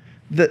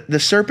 The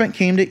serpent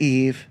came to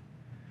Eve,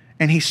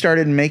 and he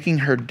started making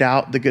her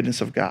doubt the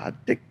goodness of God.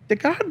 Did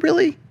God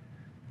really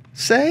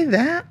say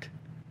that?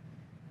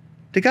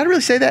 Did God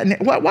really say that? And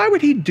why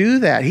would he do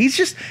that?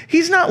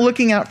 He's not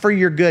looking out for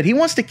your good. He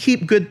wants to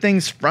keep good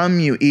things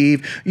from you,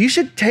 Eve. You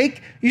should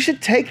take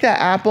that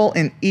apple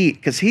and eat,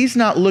 because he's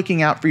not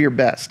looking out for your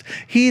best.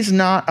 He's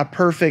not a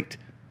perfect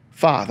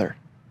father.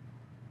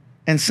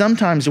 And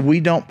sometimes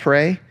we don't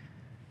pray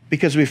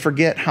because we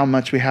forget how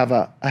much we have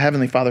a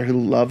heavenly Father who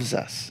loves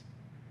us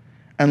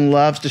and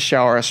loves to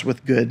shower us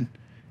with good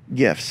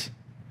gifts.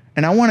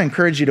 And I want to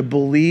encourage you to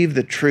believe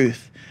the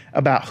truth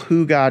about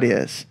who God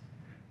is,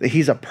 that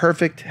he's a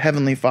perfect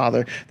heavenly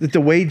Father, that the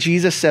way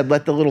Jesus said,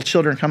 let the little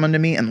children come unto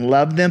me, and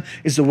love them,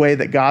 is the way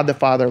that God the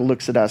Father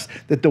looks at us.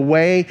 That the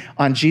way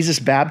on Jesus'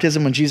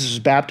 baptism, when Jesus was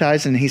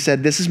baptized and he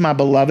said, this is my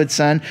beloved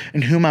Son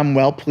in whom I'm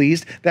well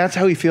pleased, that's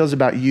how he feels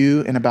about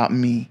you and about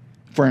me.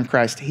 For in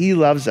Christ, he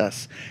loves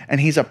us,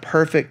 and he's a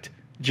perfect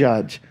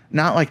judge,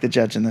 not like the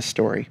judge in this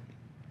story.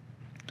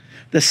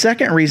 The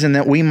second reason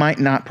that we might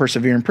not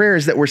persevere in prayer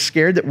is that we're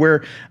scared that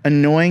we're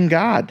annoying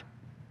God.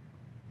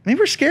 Maybe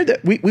we're scared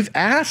that we've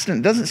asked and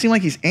it doesn't seem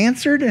like he's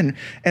answered, and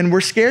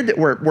we're scared that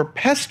we're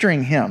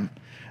pestering him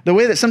the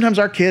way that sometimes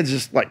our kids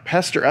just like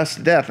pester us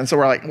to death. And so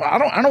we're like, well, I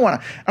don't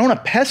want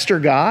to pester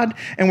God,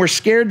 and we're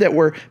scared that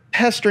we're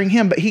pestering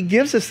him. But he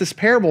gives us this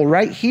parable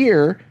right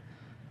here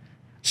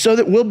so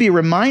that we'll be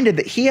reminded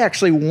that he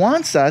actually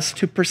wants us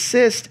to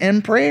persist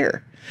in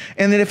prayer.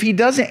 And that if he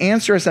doesn't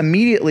answer us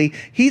immediately,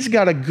 he's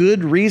got a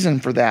good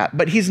reason for that.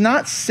 But he's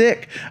not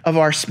sick of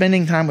our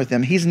spending time with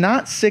him. He's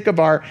not sick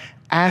of our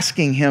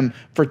asking him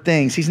for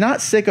things. He's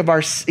not sick of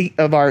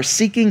our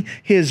seeking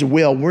his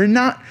will. We're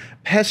not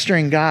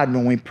pestering God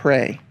when we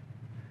pray.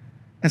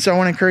 And so I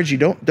want to encourage you,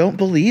 don't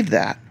believe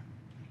that.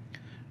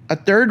 A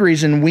third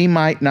reason we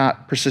might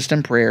not persist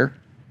in prayer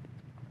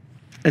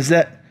is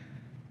that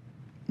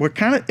we're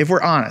kind of, if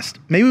we're honest,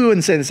 maybe we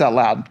wouldn't say this out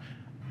loud,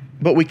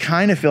 but we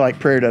kind of feel like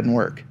prayer doesn't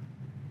work.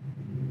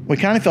 We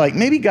kind of feel like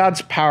maybe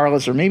God's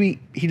powerless, or maybe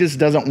he just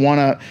doesn't want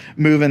to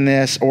move in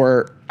this,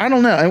 or I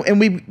don't know. And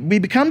we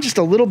become just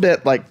a little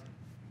bit like,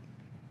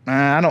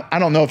 I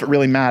don't know if it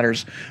really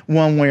matters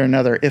one way or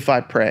another if I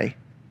pray.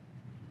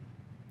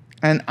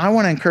 And I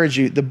want to encourage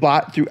you,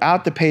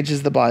 throughout the pages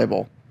of the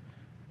Bible,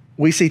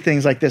 we see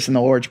things like this in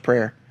the Lord's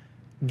Prayer.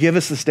 Give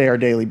us this day our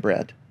daily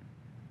bread.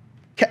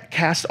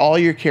 Cast all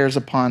your cares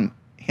upon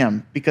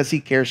him because he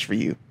cares for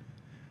you.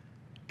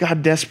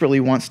 God desperately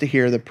wants to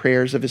hear the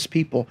prayers of his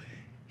people.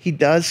 He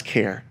does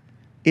care.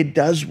 It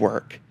does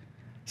work.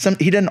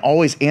 He doesn't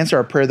always answer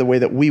our prayer the way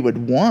that we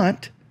would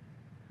want,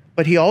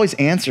 but he always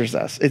answers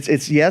us.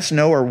 It's yes,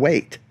 no, or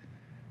wait.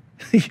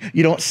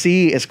 You don't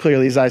see as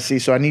clearly as I see,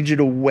 so I need you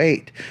to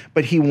wait.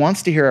 But he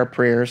wants to hear our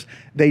prayers.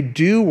 They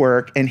do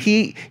work, and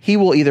he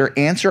will either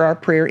answer our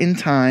prayer in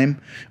time,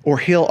 or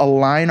he'll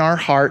align our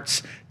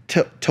hearts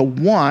to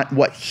want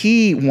what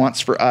he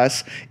wants for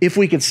us if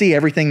we could see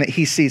everything that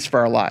he sees for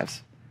our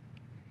lives.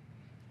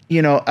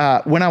 You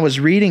know, when I was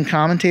reading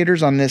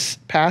commentators on this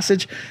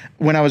passage,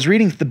 when I was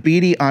reading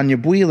Thabiti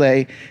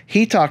Anyabwile,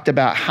 he talked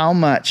about how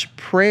much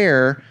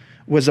prayer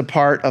was a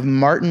part of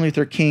Martin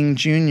Luther King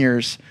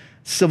Jr.'s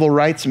civil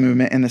rights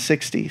movement in the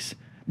 60s.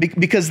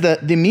 Because the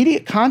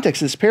immediate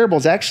context of this parable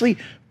is actually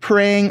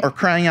praying or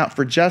crying out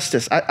for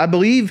justice. I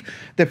believe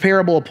the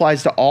parable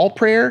applies to all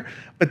prayer,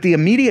 but the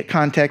immediate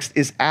context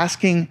is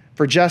asking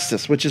for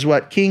justice, which is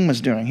what King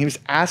was doing. He was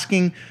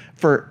asking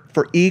for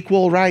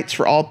equal rights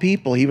for all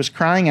people. He was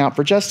crying out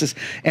for justice.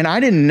 And I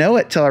didn't know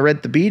it till I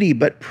read Thabiti,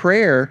 but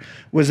prayer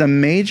was a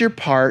major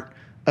part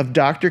of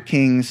Dr.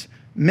 King's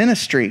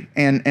ministry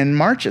and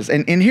marches.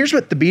 And here's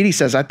what Thabiti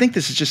says. I think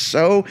this is just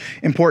so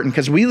important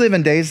because we live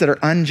in days that are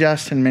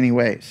unjust in many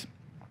ways.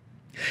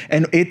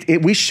 And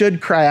we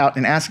should cry out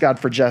and ask God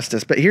for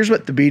justice. But here's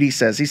what Thabiti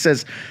says. He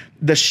says,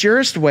 the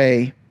surest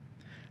way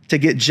to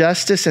get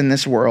justice in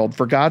this world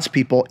for God's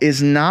people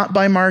is not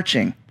by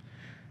marching,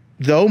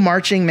 though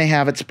marching may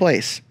have its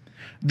place.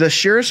 The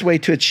surest way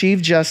to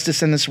achieve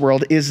justice in this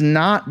world is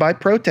not by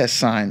protest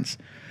signs,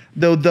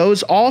 though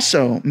those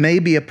also may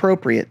be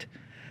appropriate.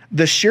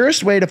 The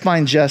surest way to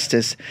find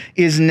justice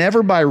is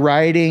never by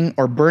rioting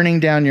or burning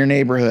down your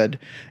neighborhood.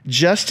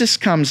 Justice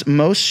comes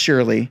most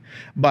surely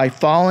by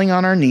falling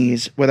on our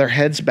knees with our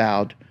heads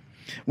bowed.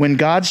 When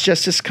God's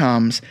justice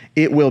comes,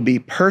 it will be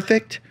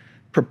perfect,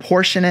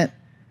 proportionate,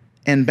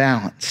 and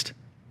balanced.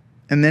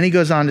 And then he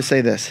goes on to say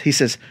this. He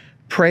says,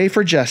 pray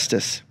for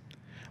justice.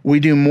 We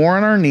do more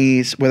on our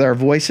knees with our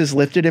voices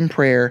lifted in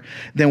prayer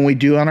than we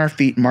do on our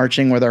feet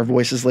marching with our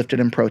voices lifted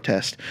in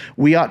protest.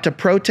 We ought to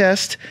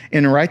protest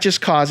in righteous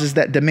causes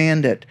that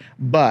demand it,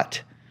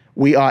 but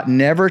we ought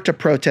never to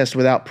protest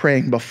without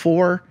praying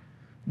before,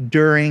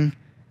 during,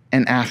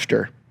 and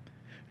after.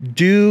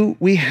 Do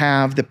we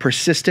have the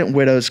persistent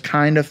widow's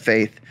kind of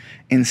faith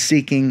in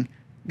seeking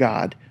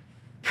God?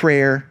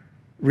 Prayer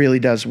really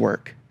does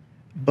work.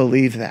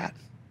 Believe that.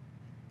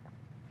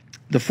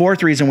 The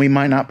fourth reason we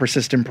might not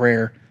persist in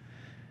prayer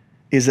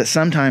is that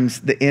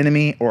sometimes the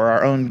enemy or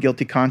our own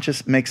guilty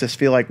conscience makes us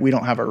feel like we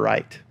don't have a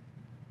right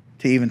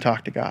to even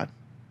talk to God.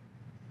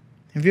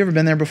 Have you ever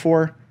been there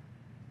before?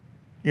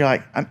 You're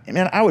like,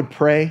 man, I would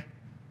pray,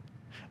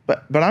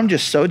 but I'm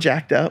just so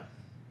jacked up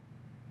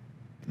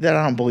that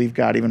I don't believe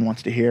God even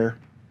wants to hear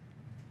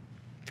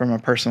from a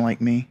person like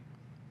me.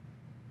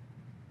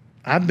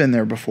 I've been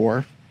there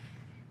before.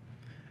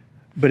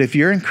 But if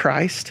you're in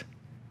Christ,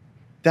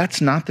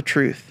 that's not the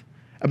truth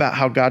about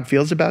how God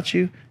feels about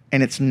you,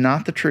 and it's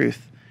not the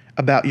truth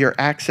about your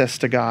access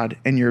to God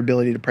and your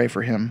ability to pray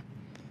for him,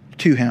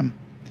 to him.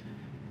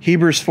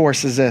 Hebrews 4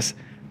 says this,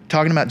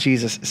 talking about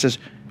Jesus, it says,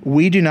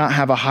 we do not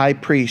have a high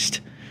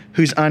priest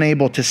who's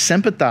unable to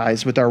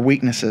sympathize with our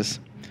weaknesses,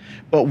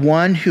 but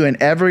one who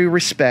in every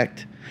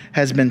respect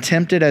has been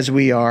tempted as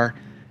we are,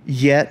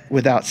 yet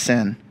without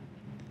sin.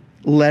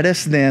 Let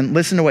us then,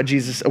 listen to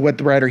what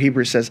the writer of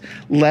Hebrews says,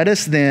 let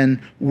us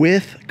then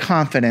with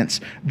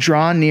confidence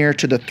draw near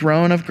to the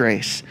throne of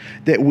grace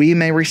that we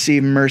may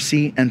receive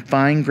mercy and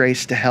find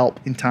grace to help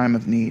in time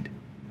of need.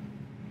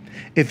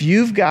 If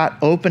you've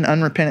got open,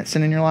 unrepentant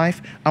sin in your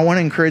life, I want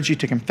to encourage you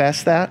to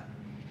confess that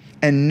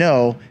and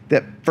know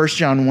that 1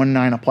 John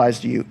 1:9 applies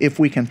to you. If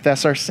we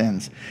confess our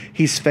sins,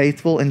 he's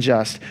faithful and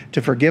just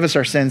to forgive us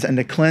our sins and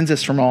to cleanse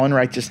us from all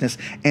unrighteousness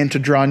and to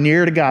draw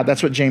near to God.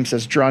 That's what James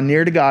says. Draw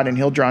near to God and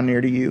he'll draw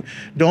near to you.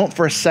 Don't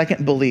for a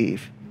second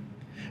believe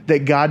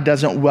that God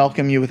doesn't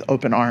welcome you with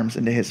open arms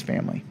into his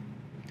family.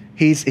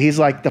 He's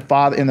like the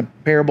father in the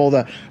parable,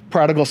 the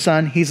prodigal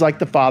son. He's like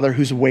the father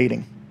who's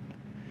waiting.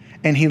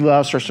 And he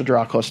loves for us to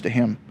draw close to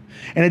him.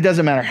 And it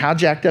doesn't matter how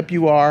jacked up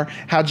you are,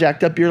 how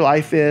jacked up your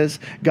life is.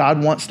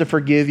 God wants to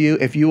forgive you.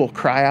 If you will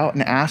cry out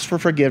and ask for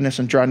forgiveness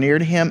and draw near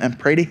to him and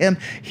pray to him,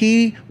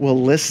 he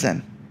will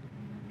listen.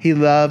 He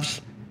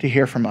loves to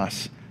hear from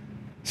us.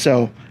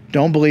 So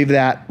don't believe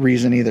that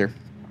reason either.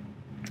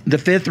 The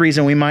fifth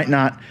reason we might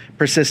not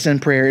persist in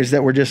prayer is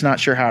that we're just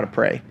not sure how to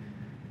pray.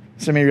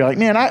 So maybe you're like,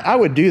 man, I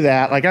would do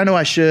that. Like, I know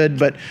I should,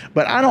 but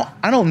I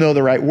don't know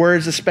the right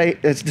words to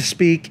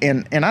speak,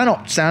 and I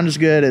don't sound as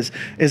good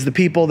as the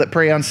people that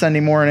pray on Sunday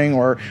morning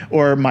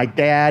or my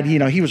dad. You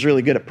know, he was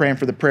really good at praying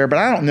for the prayer, but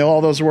I don't know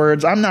all those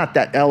words. I'm not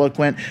that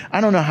eloquent.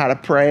 I don't know how to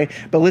pray.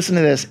 But listen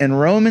to this. In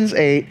Romans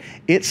 8,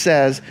 it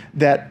says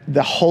that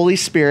the Holy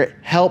Spirit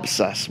helps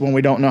us when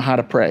we don't know how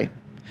to pray.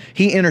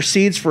 He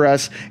intercedes for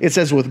us, it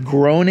says, with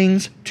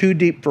groanings too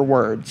deep for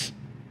words.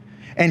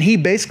 And he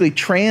basically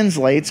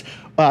translates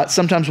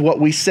sometimes what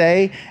we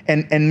say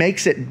and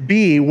makes it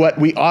be what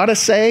we ought to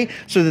say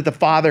so that the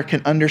Father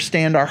can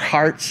understand our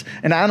hearts.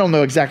 And I don't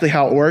know exactly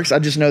how it works. I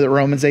just know that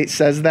Romans 8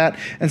 says that.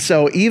 And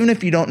so even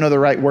if you don't know the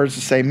right words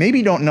to say, maybe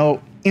you don't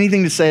know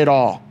anything to say at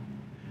all,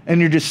 and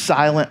you're just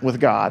silent with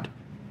God,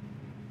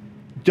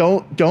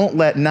 don't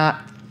let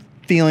not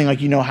feeling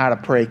like you know how to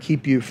pray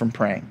keep you from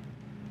praying.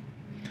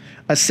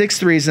 A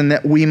sixth reason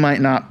that we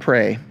might not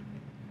pray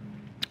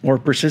or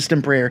persist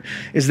in prayer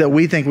is that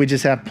we think we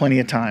just have plenty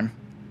of time.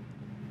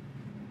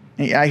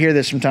 I hear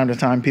this from time to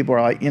time. People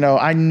are like,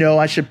 I know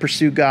I should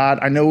pursue God.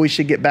 I know we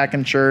should get back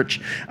in church.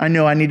 I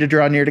know I need to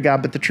draw near to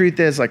God. But the truth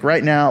is, like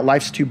right now,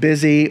 life's too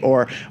busy,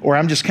 or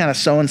I'm just kind of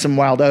sowing some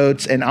wild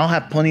oats, and I'll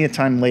have plenty of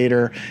time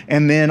later,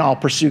 and then I'll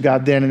pursue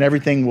God then, and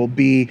everything will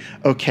be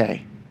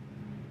okay.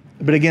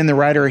 But again, the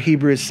writer of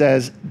Hebrews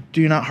says,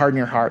 do not harden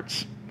your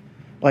hearts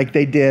like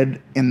they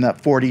did in the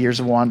 40 years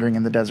of wandering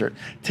in the desert.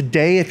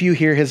 Today, if you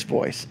hear his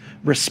voice,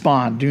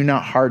 respond. Do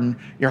not harden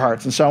your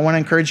hearts. And so I want to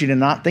encourage you to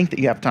not think that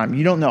you have time.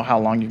 You don't know how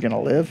long you're going to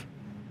live.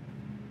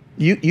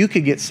 You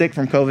could get sick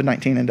from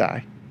COVID-19 and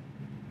die.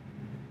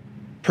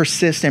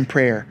 Persist in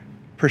prayer.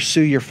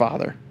 Pursue your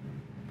Father.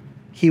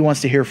 He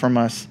wants to hear from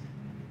us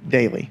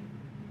daily.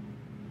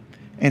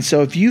 And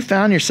so if you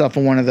found yourself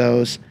in one of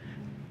those,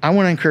 I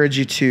want to encourage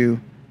you to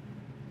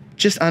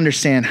just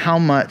understand how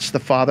much the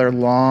Father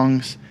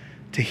longs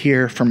to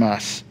hear from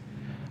us.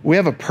 We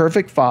have a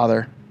perfect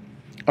Father,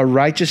 a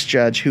righteous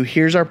judge who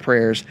hears our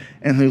prayers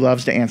and who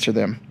loves to answer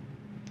them.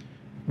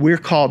 We're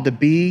called to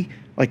be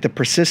like the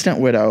persistent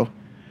widow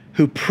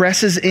who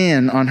presses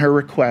in on her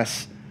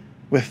requests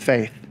with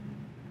faith.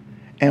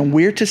 And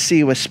we're to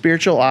see with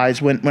spiritual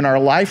eyes when our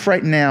life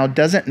right now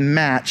doesn't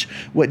match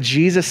what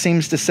Jesus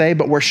seems to say,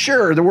 but we're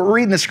sure that we're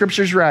reading the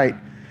scriptures right,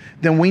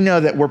 then we know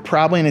that we're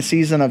probably in a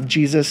season of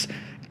Jesus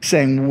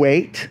saying,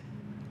 wait,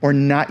 or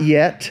not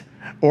yet,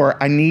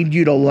 or I need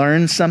you to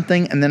learn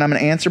something and then I'm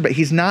going to answer. But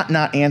he's not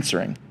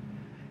answering.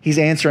 He's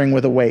answering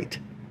with a wait.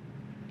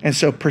 And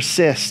so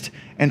persist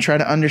and try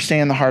to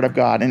understand the heart of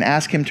God and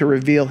ask him to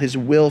reveal his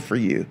will for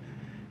you,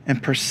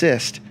 and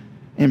persist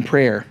in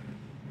prayer.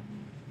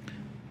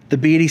 The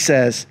Beatty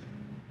says,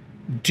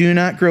 do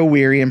not grow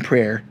weary in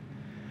prayer,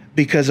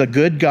 because a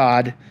good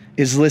God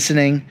is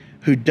listening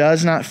who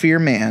does not fear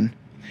man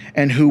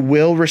and who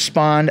will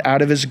respond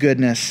out of his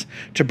goodness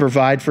to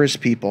provide for his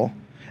people.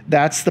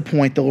 That's the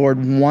point the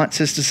Lord wants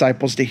his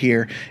disciples to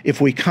hear.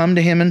 If we come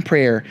to him in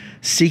prayer,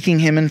 seeking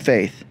him in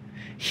faith,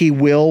 he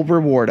will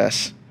reward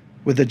us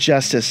with the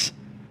justice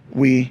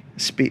we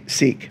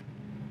seek.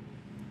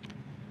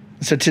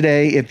 So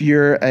today, if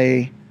you're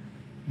a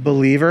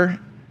believer,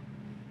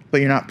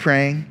 but you're not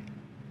praying,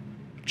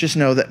 just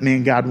know that,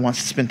 man, God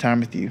wants to spend time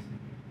with you.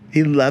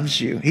 He loves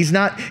you. He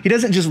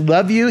doesn't just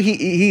love you,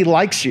 he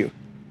likes you.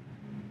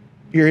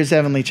 You're his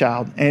heavenly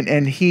child.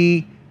 And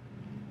he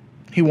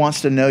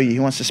wants to know you. He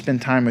wants to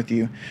spend time with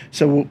you.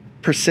 So we'll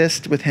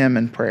persist with him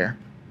in prayer.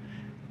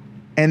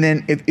 And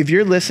then if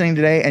you're listening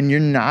today and you're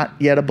not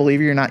yet a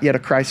believer, you're not yet a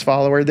Christ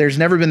follower, there's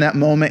never been that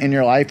moment in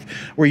your life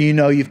where you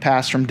know you've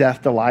passed from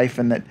death to life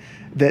and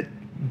that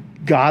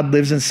God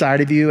lives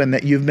inside of you and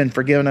that you've been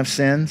forgiven of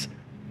sins.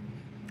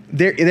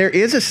 There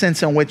is a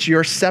sense in which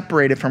you're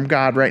separated from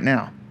God right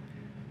now.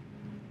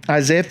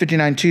 Isaiah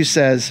 59:2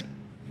 says,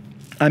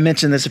 I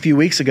mentioned this a few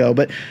weeks ago,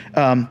 but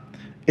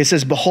it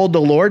says, behold, the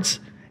Lord's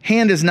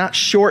hand is not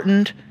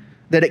shortened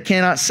that it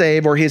cannot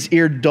save, or his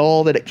ear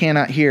dull that it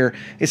cannot hear.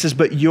 It says,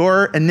 but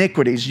your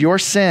iniquities, your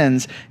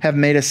sins have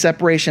made a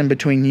separation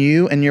between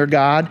you and your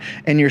God,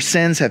 and your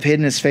sins have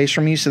hidden his face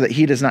from you so that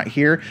he does not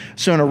hear.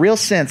 So in a real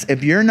sense,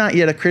 if you're not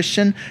yet a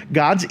Christian,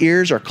 God's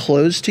ears are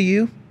closed to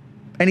you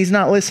and he's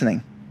not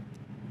listening.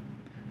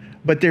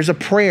 But there's a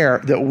prayer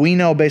that we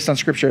know based on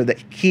scripture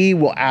that he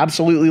will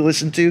absolutely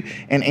listen to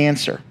and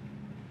answer.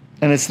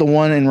 And it's the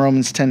one in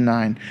Romans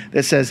 10:9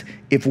 that says,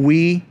 if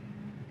we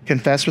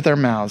confess with our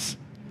mouths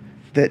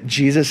that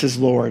Jesus is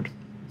Lord,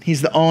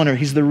 he's the owner,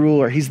 he's the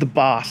ruler, he's the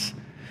boss,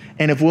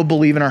 and if we'll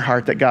believe in our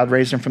heart that God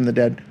raised him from the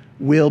dead,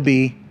 we'll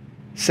be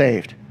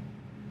saved.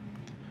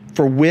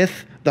 For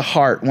with the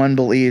heart one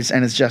believes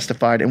and is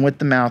justified, and with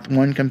the mouth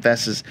one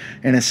confesses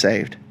and is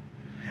saved.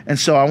 And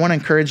so I want to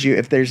encourage you,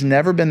 if there's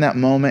never been that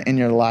moment in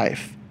your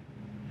life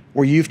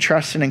where you've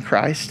trusted in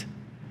Christ,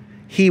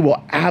 he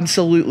will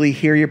absolutely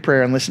hear your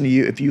prayer and listen to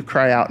you if you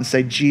cry out and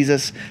say,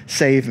 Jesus,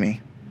 save me.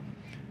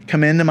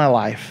 Come into my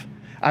life.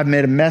 I've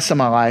made a mess of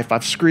my life.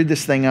 I've screwed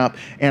this thing up,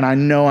 and I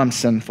know I'm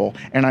sinful,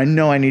 and I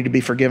know I need to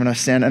be forgiven of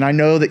sin, and I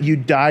know that you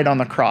died on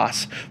the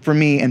cross for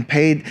me and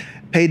paid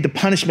the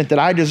punishment that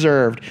I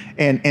deserved,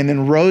 and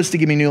then rose to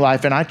give me new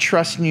life, and I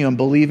trust in you and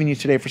believe in you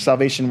today for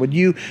salvation. Would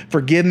you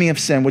forgive me of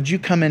sin? Would you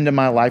come into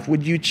my life?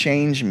 Would you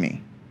change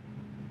me?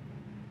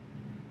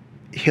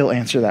 He'll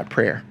answer that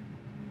prayer.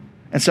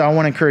 And so I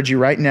want to encourage you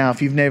right now,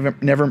 if you've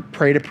never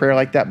prayed a prayer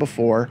like that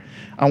before,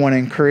 I want to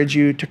encourage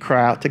you to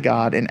cry out to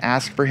God and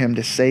ask for him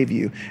to save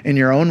you in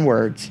your own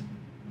words,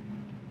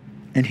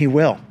 and he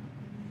will.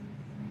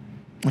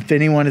 If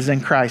anyone is in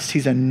Christ,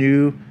 he's a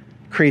new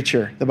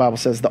creature, the Bible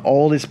says. The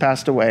old is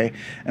passed away,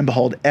 and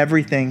behold,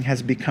 everything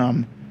has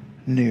become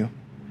new.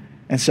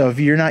 And so if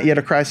you're not yet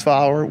a Christ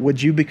follower,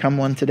 would you become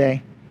one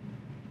today?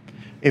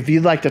 If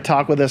you'd like to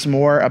talk with us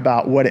more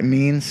about what it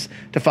means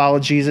to follow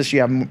Jesus,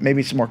 you have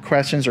maybe some more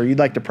questions, or you'd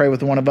like to pray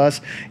with one of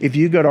us, if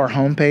you go to our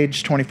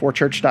homepage,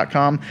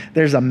 24church.com,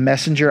 there's a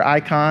messenger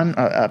icon,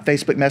 a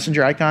Facebook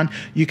messenger icon.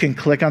 You can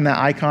click on that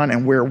icon,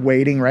 and we're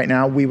waiting right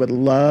now. We would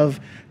love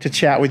to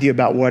chat with you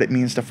about what it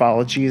means to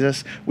follow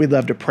Jesus. We'd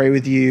love to pray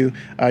with you.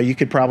 You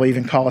could probably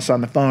even call us on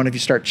the phone. If you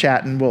start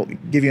chatting, we'll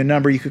give you a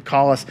number. You could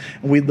call us,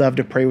 and we'd love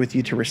to pray with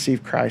you to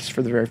receive Christ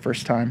for the very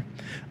first time.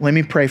 Let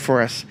me pray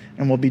for us,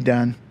 and we'll be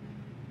done.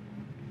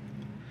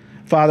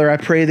 Father, I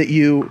pray that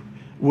you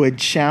would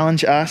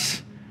challenge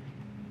us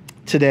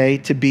today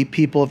to be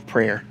people of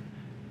prayer.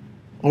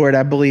 Lord,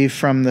 I believe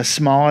from the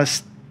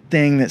smallest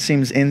thing that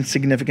seems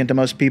insignificant to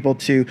most people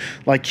to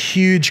like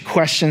huge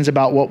questions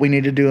about what we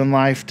need to do in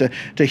life,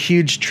 to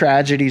huge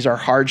tragedies or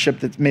hardship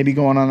that's maybe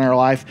going on in our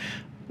life.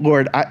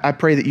 Lord, I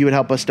pray that you would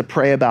help us to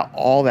pray about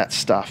all that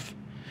stuff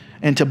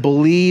and to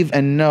believe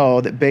and know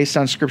that based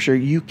on Scripture,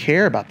 you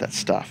care about that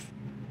stuff.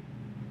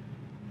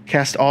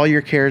 Cast all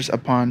your cares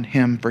upon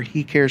him, for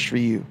he cares for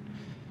you.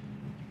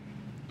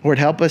 Lord,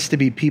 help us to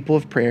be people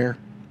of prayer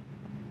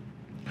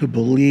who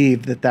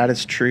believe that that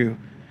is true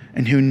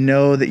and who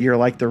know that you're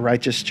like the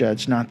righteous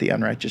judge, not the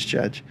unrighteous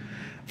judge.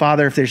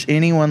 Father, if there's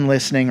anyone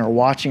listening or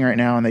watching right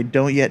now and they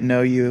don't yet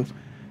know you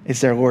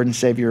as their Lord and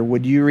Savior,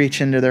 would you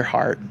reach into their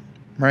heart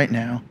right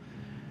now?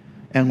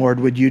 And Lord,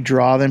 would you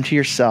draw them to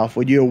yourself?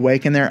 Would you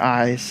awaken their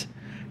eyes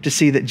to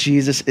see that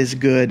Jesus is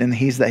good and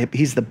he's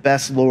the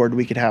best Lord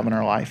we could have in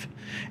our life?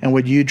 And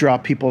would you draw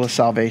people to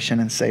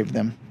salvation and save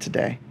them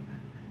today?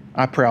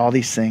 I pray all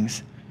these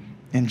things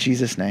in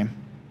Jesus' name.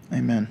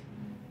 Amen.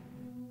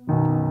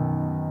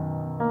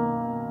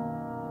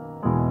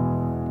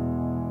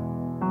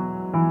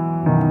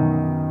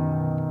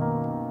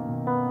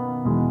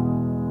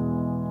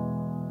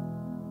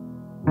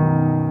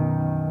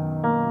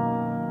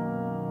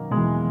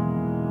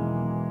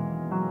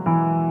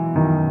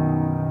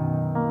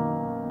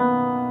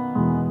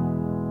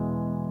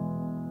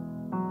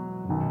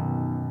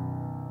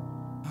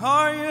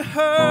 Are you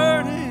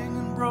hurting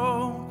and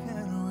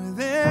broken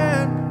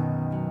within?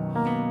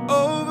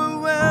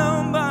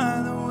 Overwhelmed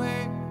by the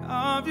weight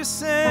of your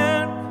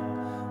sin?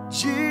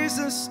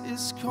 Jesus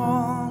is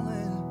calling.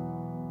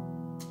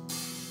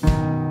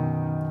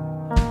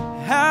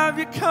 Have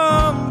you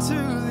come to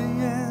the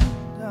end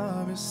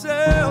of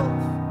yourself?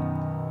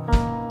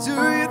 Do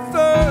you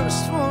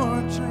thirst for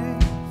a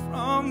drink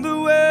from the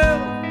well?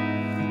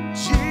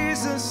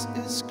 Jesus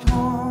is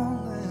calling.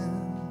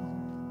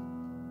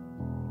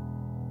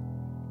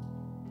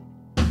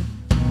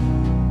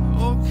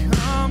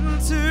 Come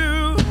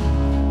to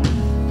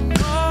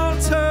the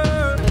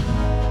altar.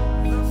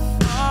 The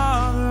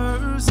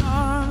Father's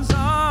arms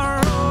are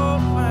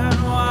open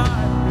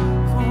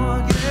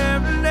wide.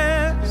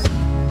 Forgiveness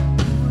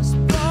was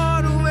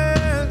bought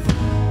with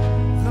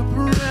the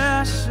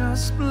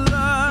precious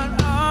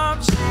blood of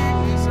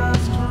Jesus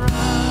Christ.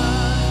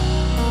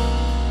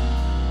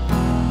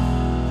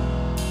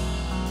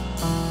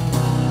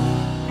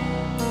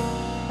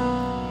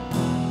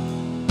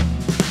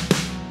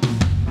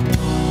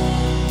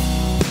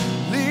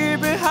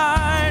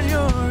 Behind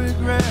your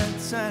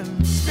regrets and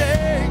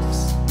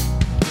mistakes.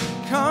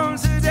 Come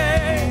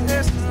today,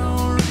 there's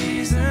no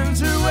reason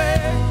to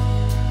wait.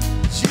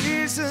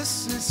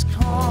 Jesus is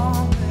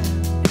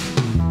calling.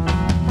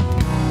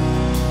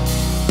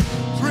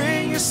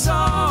 Bring your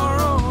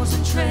sorrows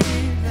and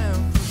trade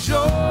them for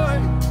joy.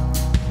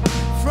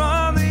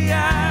 From the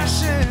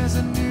ashes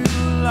a new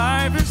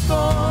life is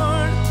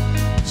born.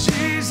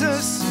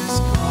 Jesus is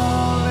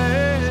calling.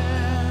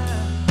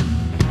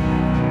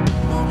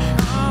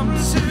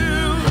 To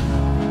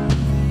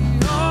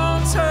the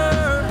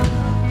altar,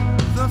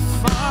 the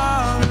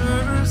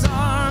Father's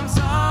arms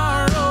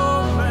are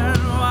open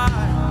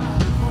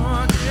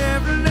wide.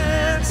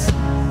 Forgiveness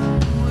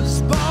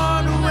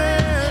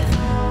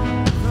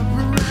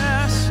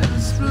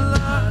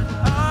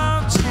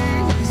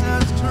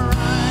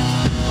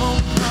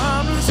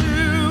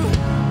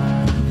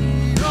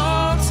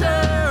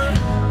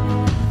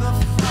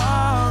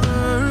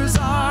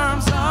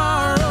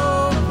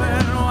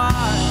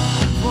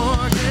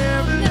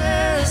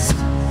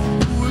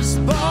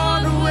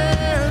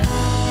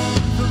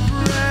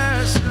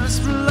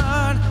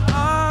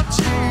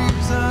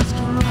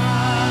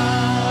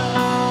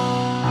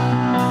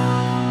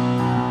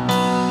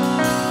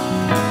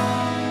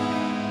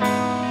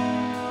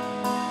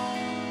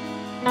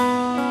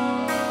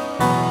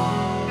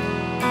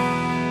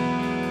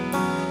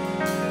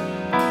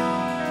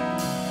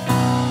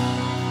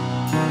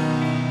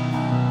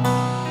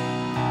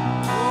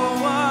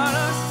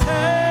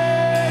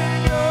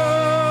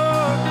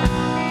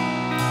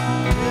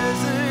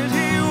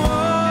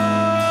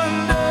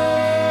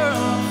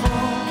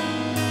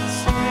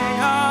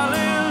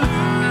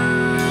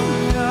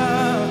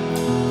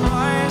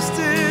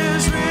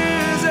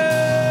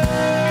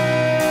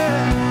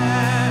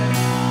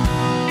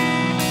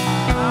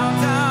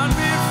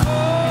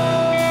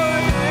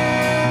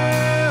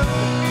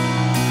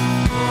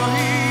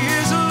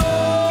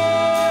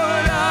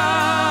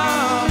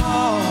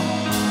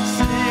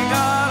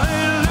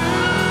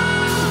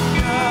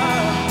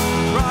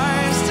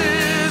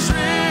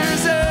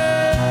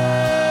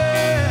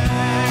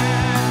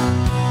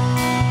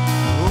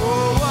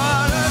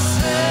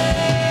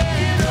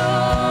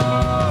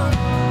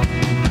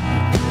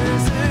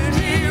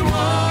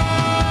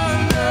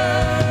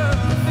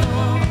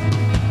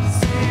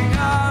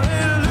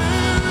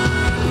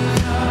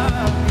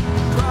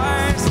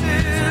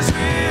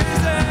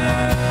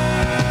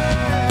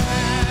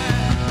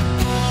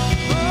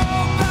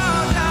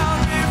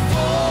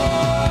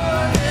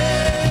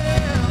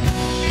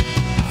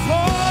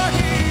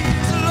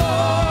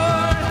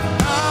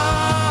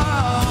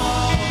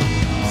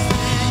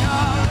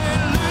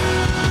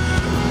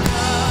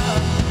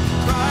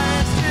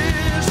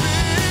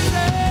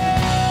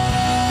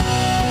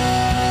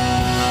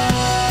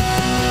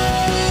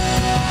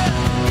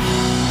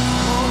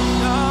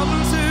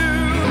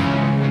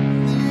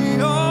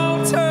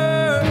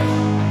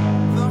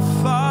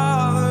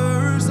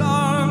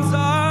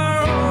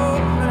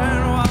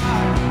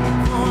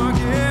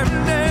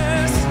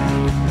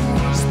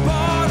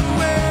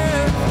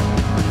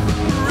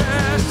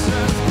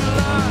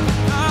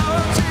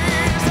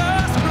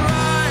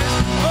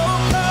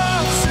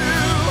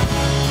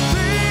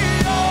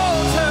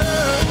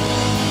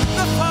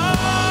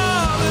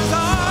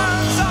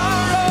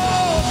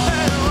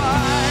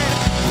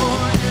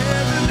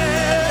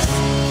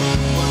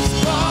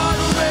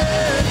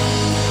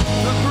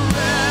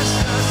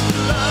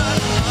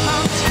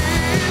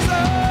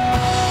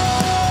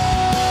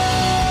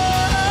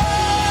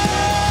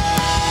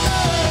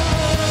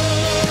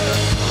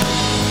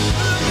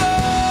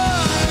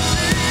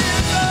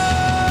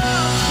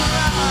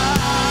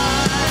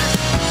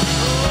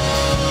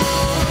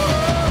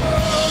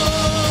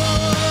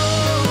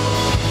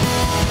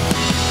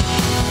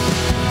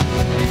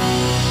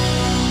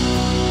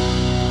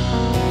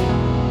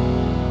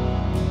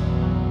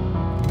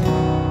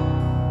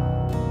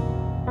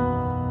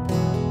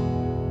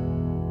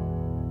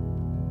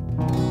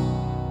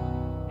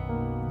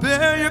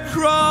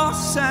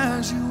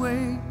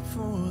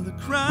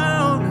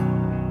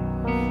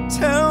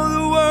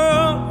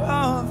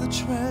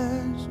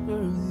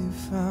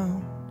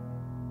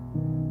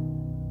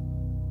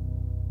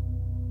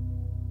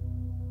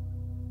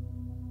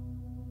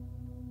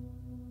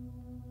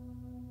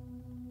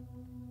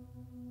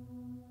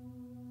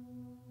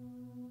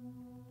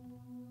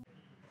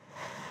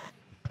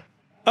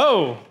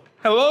Oh,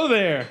 hello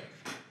there.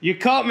 You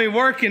caught me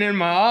working in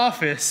my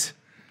office.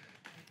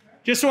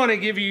 Just want to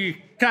give you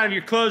kind of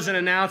your closing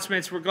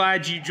announcements. We're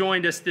glad you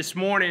joined us this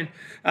morning.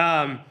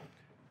 Got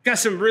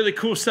some really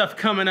cool stuff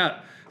coming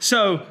up.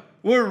 So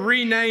we're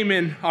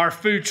renaming our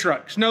food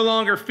trucks. No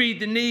longer Feed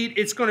the Need.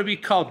 It's going to be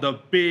called the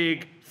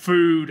Big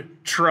Food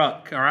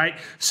Truck, all right?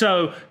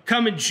 So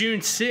coming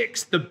June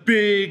 6th, the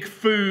Big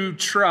Food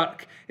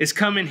Truck is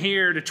coming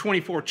here to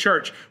 24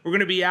 Church. We're going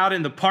to be out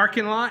in the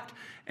parking lot,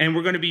 and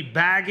we're going to be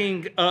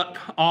bagging up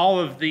all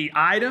of the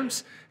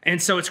items.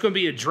 And so it's going to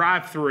be a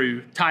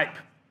drive-through type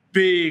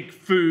big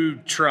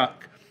food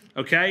truck,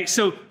 okay?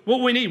 So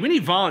what we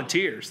need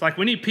volunteers. Like,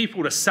 we need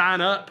people to sign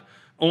up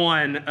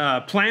on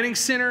Planning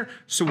Center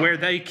so where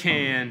we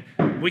can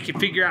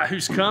figure out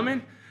who's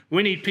coming.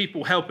 We need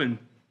people helping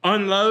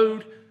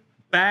unload,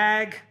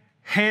 bag,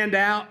 hand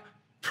out,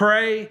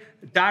 pray,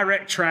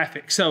 direct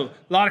traffic. So a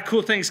lot of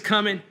cool things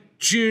coming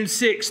June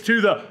 6th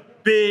to the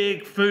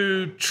Big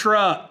Food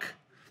Truck.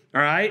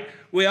 All right.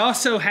 We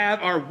also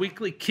have our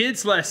weekly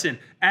kids lesson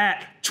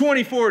at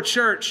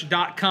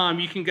 24church.com.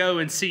 You can go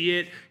and see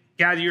it,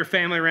 gather your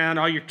family around,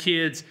 all your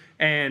kids,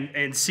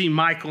 and see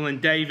Michael and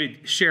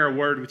David share a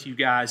word with you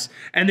guys.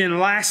 And then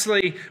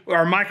lastly,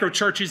 our micro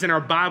churches and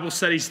our Bible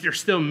studies, they're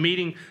still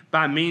meeting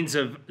by means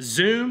of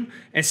Zoom.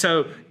 And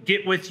so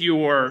get with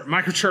your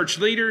micro church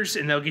leaders,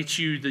 and they'll get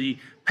you the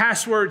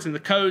passwords and the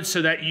codes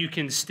so that you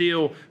can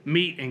still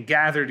meet and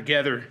gather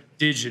together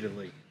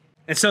digitally.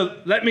 And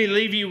so let me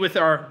leave you with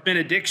our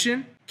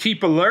benediction.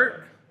 Keep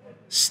alert,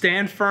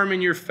 stand firm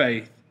in your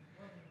faith,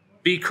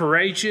 be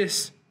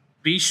courageous,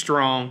 be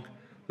strong,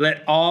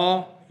 let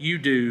all you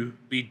do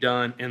be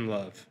done in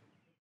love.